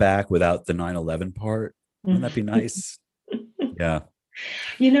that back without the 9/11 part? Wouldn't that be nice? Yeah.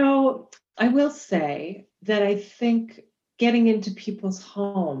 You know, I will say that I think getting into people's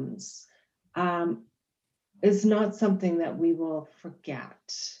homes um, is not something that we will forget.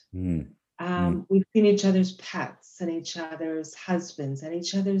 Mm, We've seen each other's pets and each other's husbands and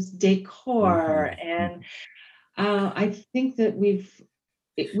each other's decor. And I think that we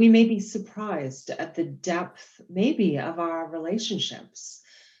may be surprised at the depth, maybe, of our relationships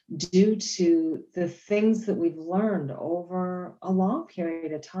due to the things that we've learned over a long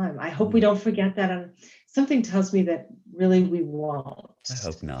period of time. I hope we don't forget that. And something tells me that really we won't. I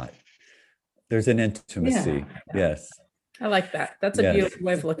hope not. There's an intimacy. Yeah. Yes. I like that. That's a Yes. beautiful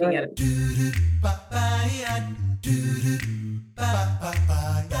way of looking at it.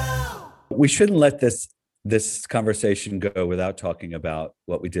 We shouldn't let this conversation go without talking about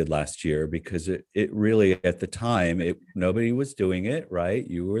what we did last year, because it really, at the time, nobody was doing it, right?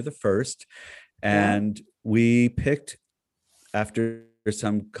 You were the first. And we picked, after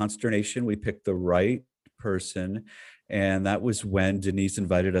some consternation, we picked the right person. And that was when Denise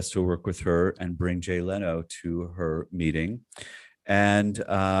invited us to work with her and bring Jay Leno to her meeting. And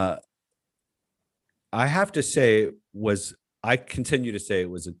I have to say, I continue to say it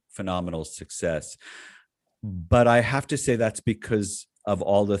was a phenomenal success. But I have to say that's because of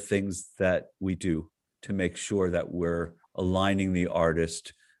all the things that we do to make sure that we're aligning the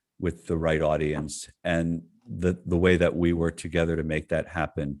artist with the right audience, and the way that we work together to make that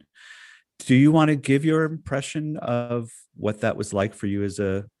happen. Do you want to give your impression of what that was like for you as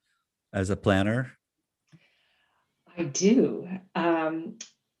a planner? I do.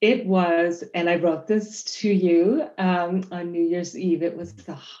 It was, and I wrote this to you on New Year's Eve. It was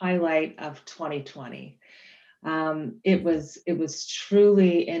the highlight of 2020. It was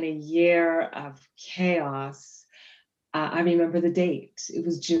truly, in a year of chaos. I remember the date. It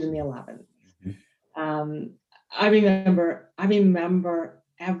was June the 11th. I remember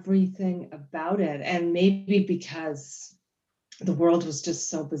everything about it, and maybe because the world was just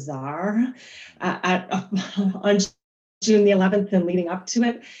so bizarre on June the 11th and leading up to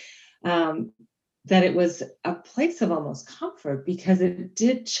it, that it was a place of almost comfort, because it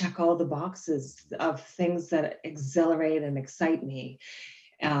did check all the boxes of things that exhilarate and excite me.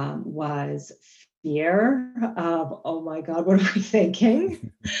 Was fear of, oh my God, what are we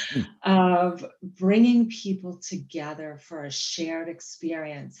thinking? Of bringing people together for a shared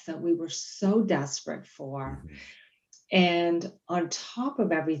experience that we were so desperate for. And on top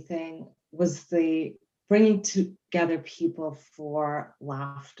of everything was the bringing together people for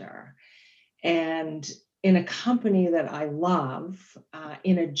laughter. And in a company that I love,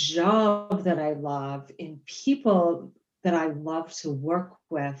 in a job that I love, in people that I love to work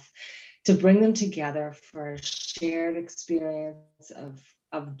with, to bring them together for a shared experience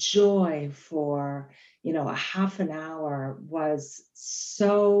of joy for, a half an hour was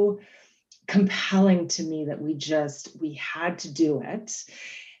so compelling to me that we had to do it.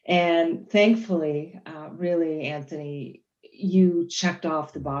 And thankfully, really, Anthony, you checked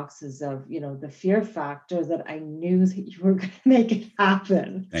off the boxes of, the fear factor that I knew that you were going to make it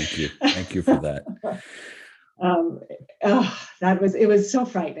happen. Thank you. Thank you for that. It was so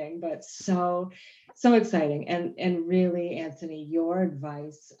frightening, but so exciting. And really, Anthony, your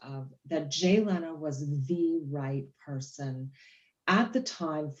advice that Jay Leno was the right person at the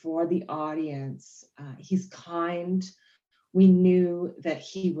time for the audience. He's kind. We knew that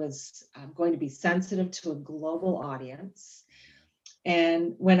he was going to be sensitive to a global audience.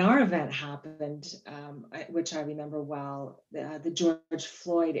 And when our event happened, which I remember well, the George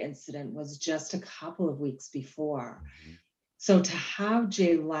Floyd incident was just a couple of weeks before. So to have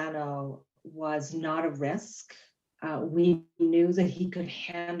Jay Leno was not a risk. We knew that he could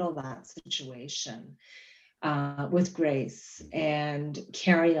handle that situation with grace and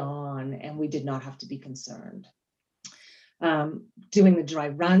carry on, and we did not have to be concerned. Doing the dry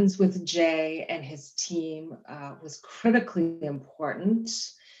runs with Jay and his team was critically important.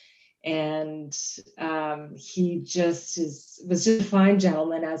 And he was just a fine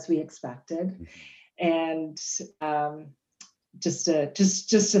gentleman, as we expected. And just a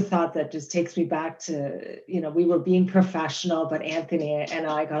thought that just takes me back to, we were being professional, but Anthony and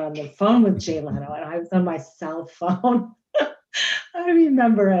I got on the phone with Jay Leno, and I was on my cell phone. I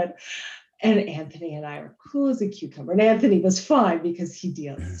remember it. And Anthony and I were cool as a cucumber. And Anthony was fine because he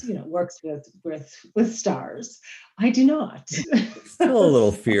deals, works with stars. I do not. Still a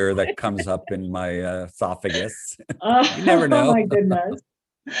little fear that comes up in my esophagus. You never know. Oh my goodness.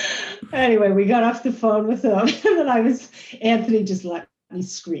 Anyway, we got off the phone with him, and then Anthony just let me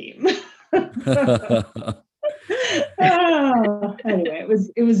scream. Anyway,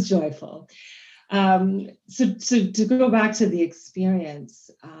 it was joyful. So to go back to the experience,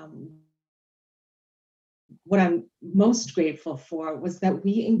 what I'm most grateful for was that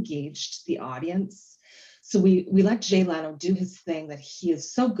we engaged the audience. So we let Jay Leno do his thing that he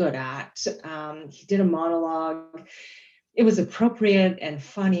is so good at. He did a monologue. It was appropriate and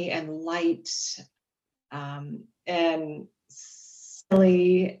funny and light, and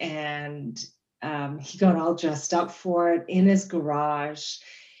silly, and he got all dressed up for it in his garage,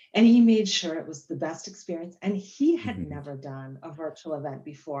 and he made sure it was the best experience. And he had never done a virtual event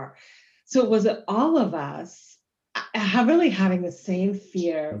before. So it was all of us really having the same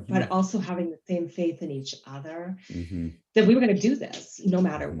fear, but also having the same faith in each other that we were going to do this no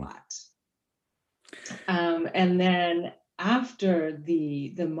matter what. And then after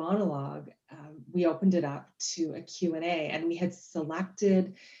the monologue, we opened it up to a Q&A, and we had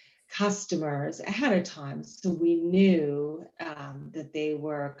selected customers ahead of time, so we knew that they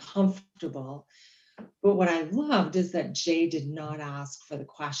were comfortable. But what I loved is that Jay did not ask for the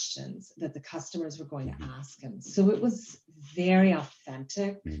questions that the customers were going to ask him. So it was very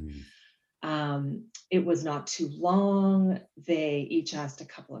authentic. It was not too long. They each asked a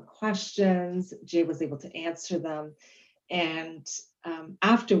couple of questions. Jay was able to answer them. And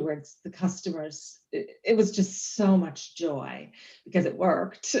afterwards, the customers, it was just so much joy because it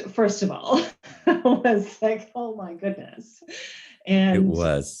worked. First of all, it was like, oh my goodness. And it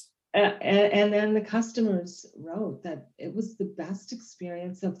was. And then the customers wrote that it was the best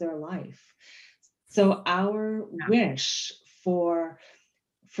experience of their life. So our wish for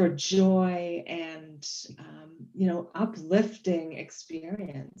joy and uplifting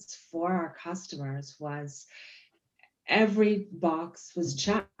experience for our customers was every box was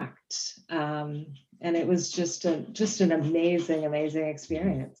checked, and it was just an amazing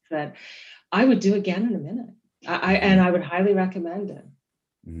experience that I would do again in a minute. I would highly recommend it.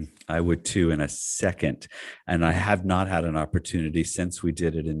 I would too in a second. And I have not had an opportunity since we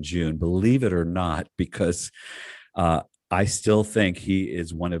did it in June, believe it or not, because I still think he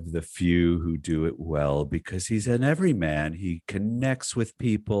is one of the few who do it well because he's an everyman. He connects with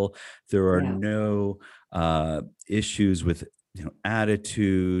people. There are no issues with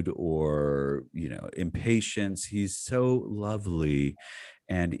attitude or impatience. He's so lovely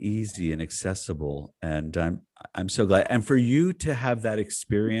and easy and accessible, and I'm so glad. And for you to have that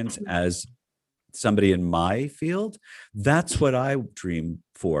experience as somebody in my field, that's what I dream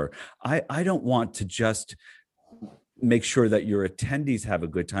for. I don't want to just make sure that your attendees have a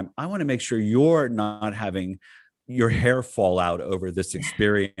good time. I want to make sure you're not having your hair fall out over this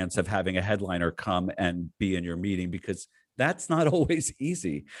experience of having a headliner come and be in your meeting, because that's not always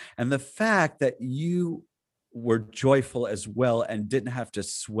easy. And the fact that you were joyful as well and didn't have to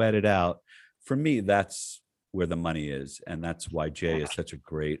sweat it out, for me, that's where the money is. And that's why Jay is such a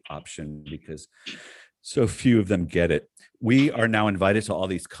great option, because so few of them get it. We are now invited to all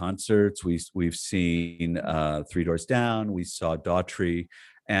these concerts. We've seen Three Doors Down. We saw Daughtry.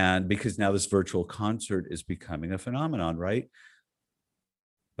 And because now this virtual concert is becoming a phenomenon, right?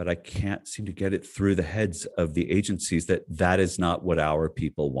 But I can't seem to get it through the heads of the agencies that is not what our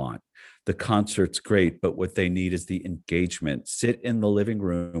people want. The concert's great, but what they need is the engagement. Sit in the living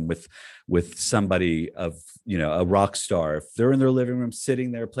room with somebody of, a rock star. If they're in their living room,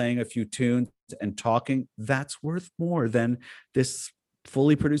 sitting there playing a few tunes and talking, that's worth more than this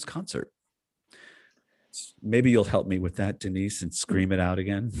fully produced concert. Maybe you'll help me with that, Denise, and scream it out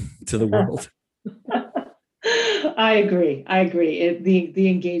again to the world. I agree. The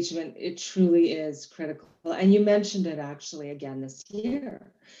engagement, it truly is critical. And you mentioned it actually again this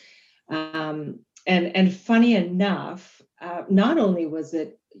year. And funny enough, not only was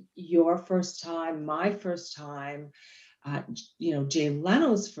it your first time, my first time, Jay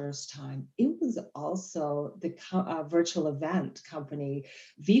Leno's first time, it was also the virtual event company,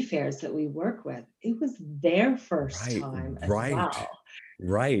 VFairs, that we work with. It was their first time as well.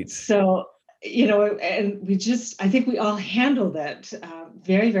 Right. So, and I think we all handled it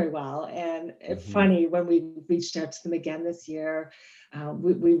very, very well. And funny, when we reached out to them again this year,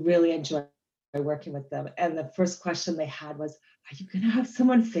 we really enjoyed working with them. And the first question they had was, are you going to have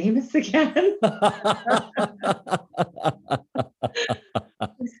someone famous again?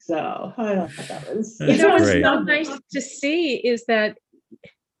 So I don't know, that was. What's so nice to see is that,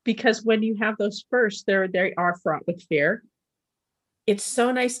 because when you have those first, they are fraught with fear. It's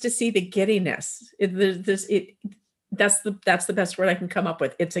so nice to see the giddiness. That's the best word I can come up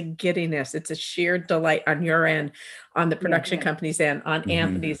with. It's a giddiness. It's a sheer delight on your end, on the production company's end, on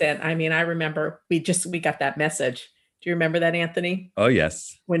Anthony's end. I mean, I remember we got that message. Do you remember that, Anthony? Oh,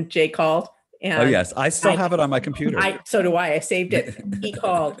 yes. When Jay called. And yes. I still have it on my computer. So do I. I saved it. He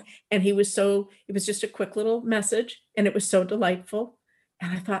called, and it was just a quick little message, and it was so delightful.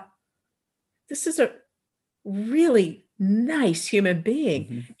 And I thought, this is a really nice human being.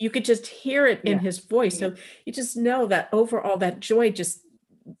 Mhm. You could just hear it in Yeah. his voice. Yeah. So you just know that overall that joy just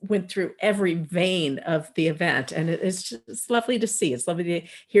went through every vein of the event. And it's just it's lovely to see. It's lovely to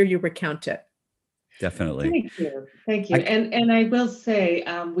hear you recount it. Definitely. Thank you. Thank you. I And I will say,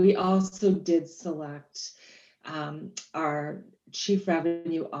 we also did select our chief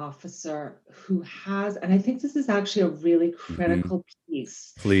revenue officer who has, and I think this is actually a really Mhm. critical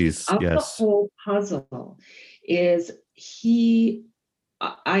piece Please, of the yes. whole puzzle, is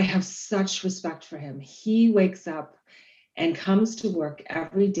I have such respect for him. He wakes up and comes to work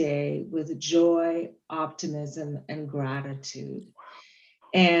every day with joy, optimism, and gratitude.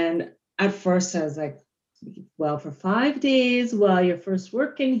 And at first I was like, well, for 5 days while you're first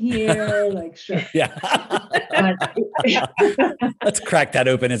working here, like, sure. Yeah. But Let's crack that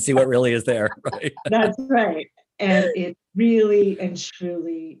open and see what really is there, right? that's right. And it really and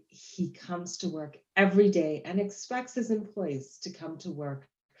truly, he comes to work every day and expects his employees to come to work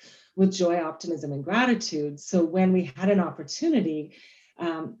with joy, optimism, and gratitude. So when we had an opportunity,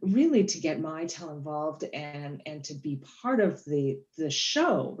 really to get Mitel involved and to be part of the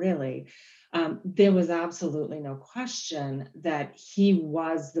show, really, there was absolutely no question that he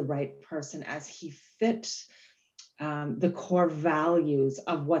was the right person, as he fit the core values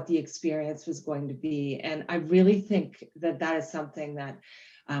of what the experience was going to be. And I really think that that is something that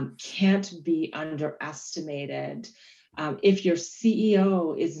can't be underestimated. If your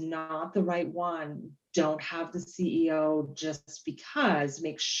CEO is not the right one, don't have the CEO just because.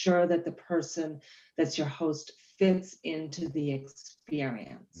 Make sure that the person that's your host fits into the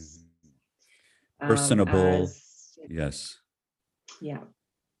experience. Personable, As yes. yeah,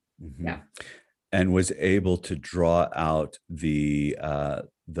 Mhm. yeah, And was able to draw out the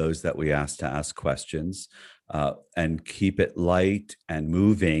those that we asked to ask questions, and keep it light and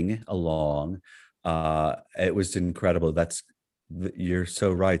moving along. It was incredible. You're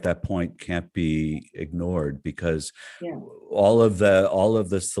so right. That point can't be ignored, because yeah. all of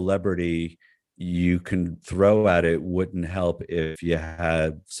the celebrity you can throw at it wouldn't help if you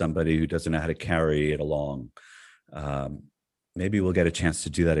had somebody who doesn't know how to carry it along. Um, Maybe we'll get a chance to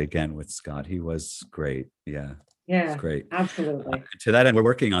do that again with Scott. He was great. Yeah, it's Yeah, great. absolutely. To that end, we're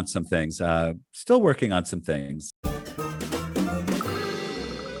working on some things. Still working on some things.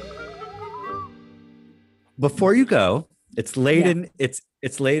 Before you go, it's late Yeah. in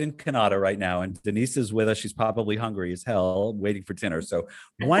it's late in Canada right now, and Denise is with us. She's probably hungry as hell, waiting for dinner. So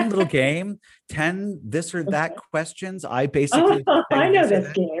one little game, 10 this or that questions. I basically Oh, say I know this or this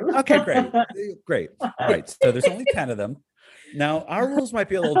that. game. Okay, great. Great. All right. So there's only 10 of them. Now our rules might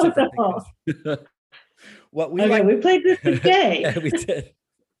be a little different because what we Okay, like we played this today. yeah, we did.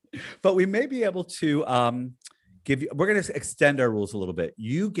 But we may be able to give you, we're going to extend our rules a little bit.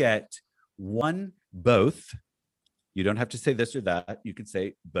 You get one both. You don't have to say this or that. You can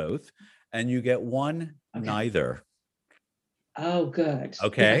say both. And you get one Okay. neither. Oh, good.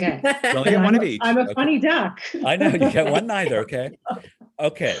 Okay. Okay. You only get one of each. I'm a Okay. funny duck. I know, you get one neither. Okay.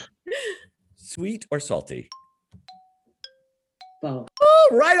 Okay. Sweet or salty? Both. Oh,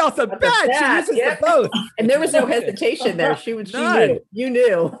 right off the Look at bat, she that, uses yep. the both. And there was no Okay. hesitation there. She None. knew. You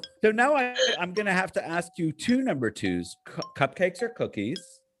knew. So now I'm going to have to ask you two number twos: cupcakes or cookies,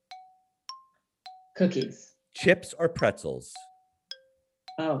 Cookies. chips or pretzels.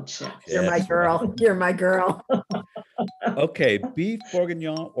 Oh, chips. You're my Chips, girl. right. You're my girl. Okay, beef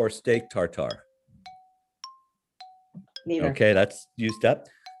bourguignon or steak tartare. Neither. Okay, that's used up.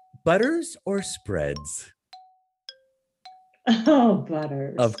 Butters or spreads? Oh,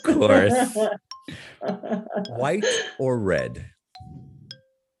 butters. Of course. White or red?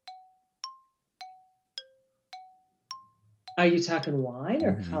 Are you talking wine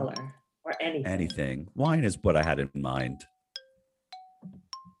or Mhm. color or anything? Anything. Wine is what I had in mind.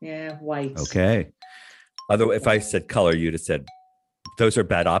 Yeah, white. Okay. Although if I said color, you'd have said those are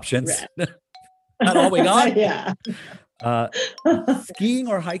bad options. Not all we got. Yeah. Skiing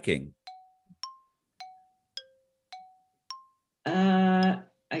or hiking?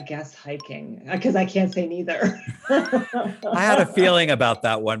 I guess hiking, because I can't say neither. I had a feeling about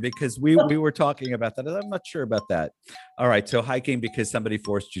that one because we were talking about that. I'm not sure about that. All right, so hiking because somebody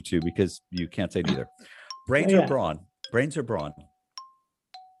forced you to, because you can't say neither. Brains or Yeah. brawn? Brains or brawn?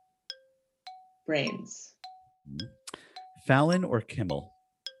 Brains. Fallon or Kimmel?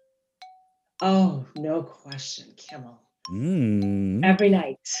 Oh, no question. Kimmel. Mm. Every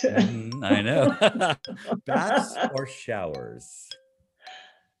night. I know. Baths or showers?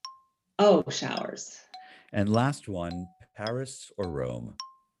 Oh, showers. And last one, Paris or Rome?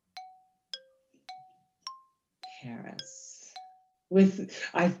 Paris.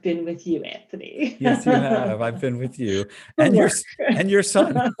 I've been with you, Anthony. Yes, you have. I've been with you For and work. your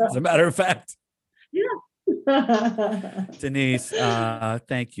son, as a matter of fact. Yeah. Denise,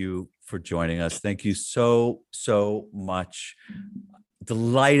 thank you for joining us. Thank you so much.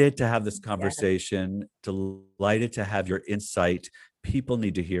 Delighted to have this conversation. Delighted to have your insight. People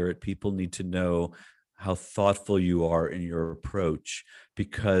need to hear it. People need to know how thoughtful you are in your approach,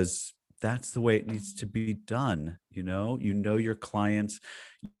 because that's the way it needs to be done. You know your clients.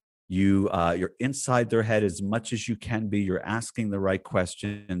 You're inside their head as much as you can be. You're asking the right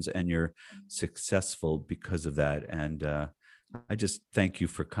questions, and you're successful because of that. And I just thank you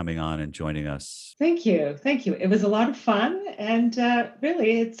for coming on and joining us. Thank you. It was a lot of fun, and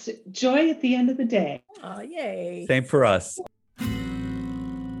really, it's joy at the end of the day. Oh, yay. Same for us.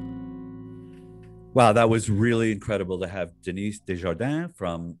 Wow, that was really incredible to have Denise Desjardins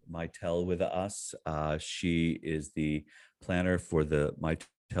from Mitel with us. She is the planner for the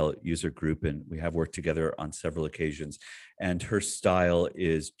Mitel user group, and we have worked together on several occasions. And her style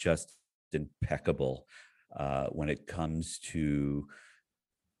is just impeccable when it comes to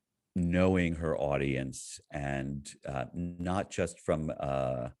knowing her audience, and not just from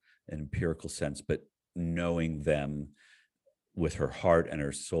an empirical sense, but knowing them with her heart and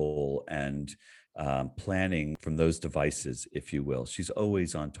her soul, and planning from those devices, if you will. She's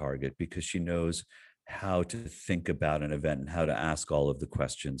always on target because she knows how to think about an event and how to ask all of the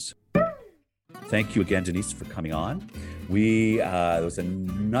questions. Thank you again, Denise, for coming on. It was a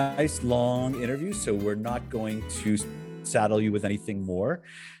nice long interview, so we're not going to saddle you with anything more,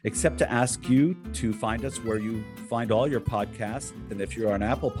 except to ask you to find us where you find all your podcasts. And if you're on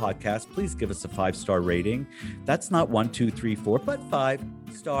Apple Podcasts, please give us a 5-star rating. That's not 1, 2, 3, 4, but 5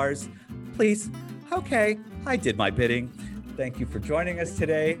 stars, please. Okay, I did my bidding. Thank you for joining us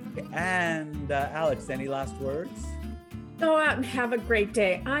today. And Alex, any last words? Go out and have a great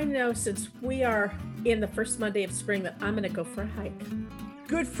day. I know, since we are in the first Monday of spring, that I'm going to go for a hike.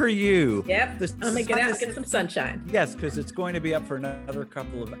 Good for you. Yep. I'm going to get out and get some sunshine. Yes, because it's going to be up for another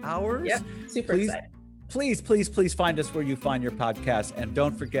couple of hours. Yep. Super excited. Please find us where you find your podcast. And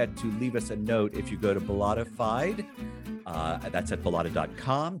don't forget to leave us a note if you go to Bellatified. That's at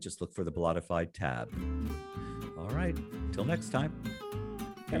Bellata.com. Just look for the Bellatified tab. All right. Till next time.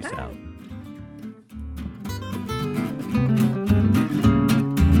 Peace out.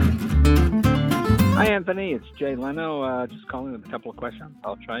 Hi, Anthony. It's Jay Leno. Just calling with a couple of questions.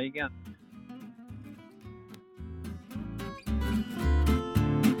 I'll try again.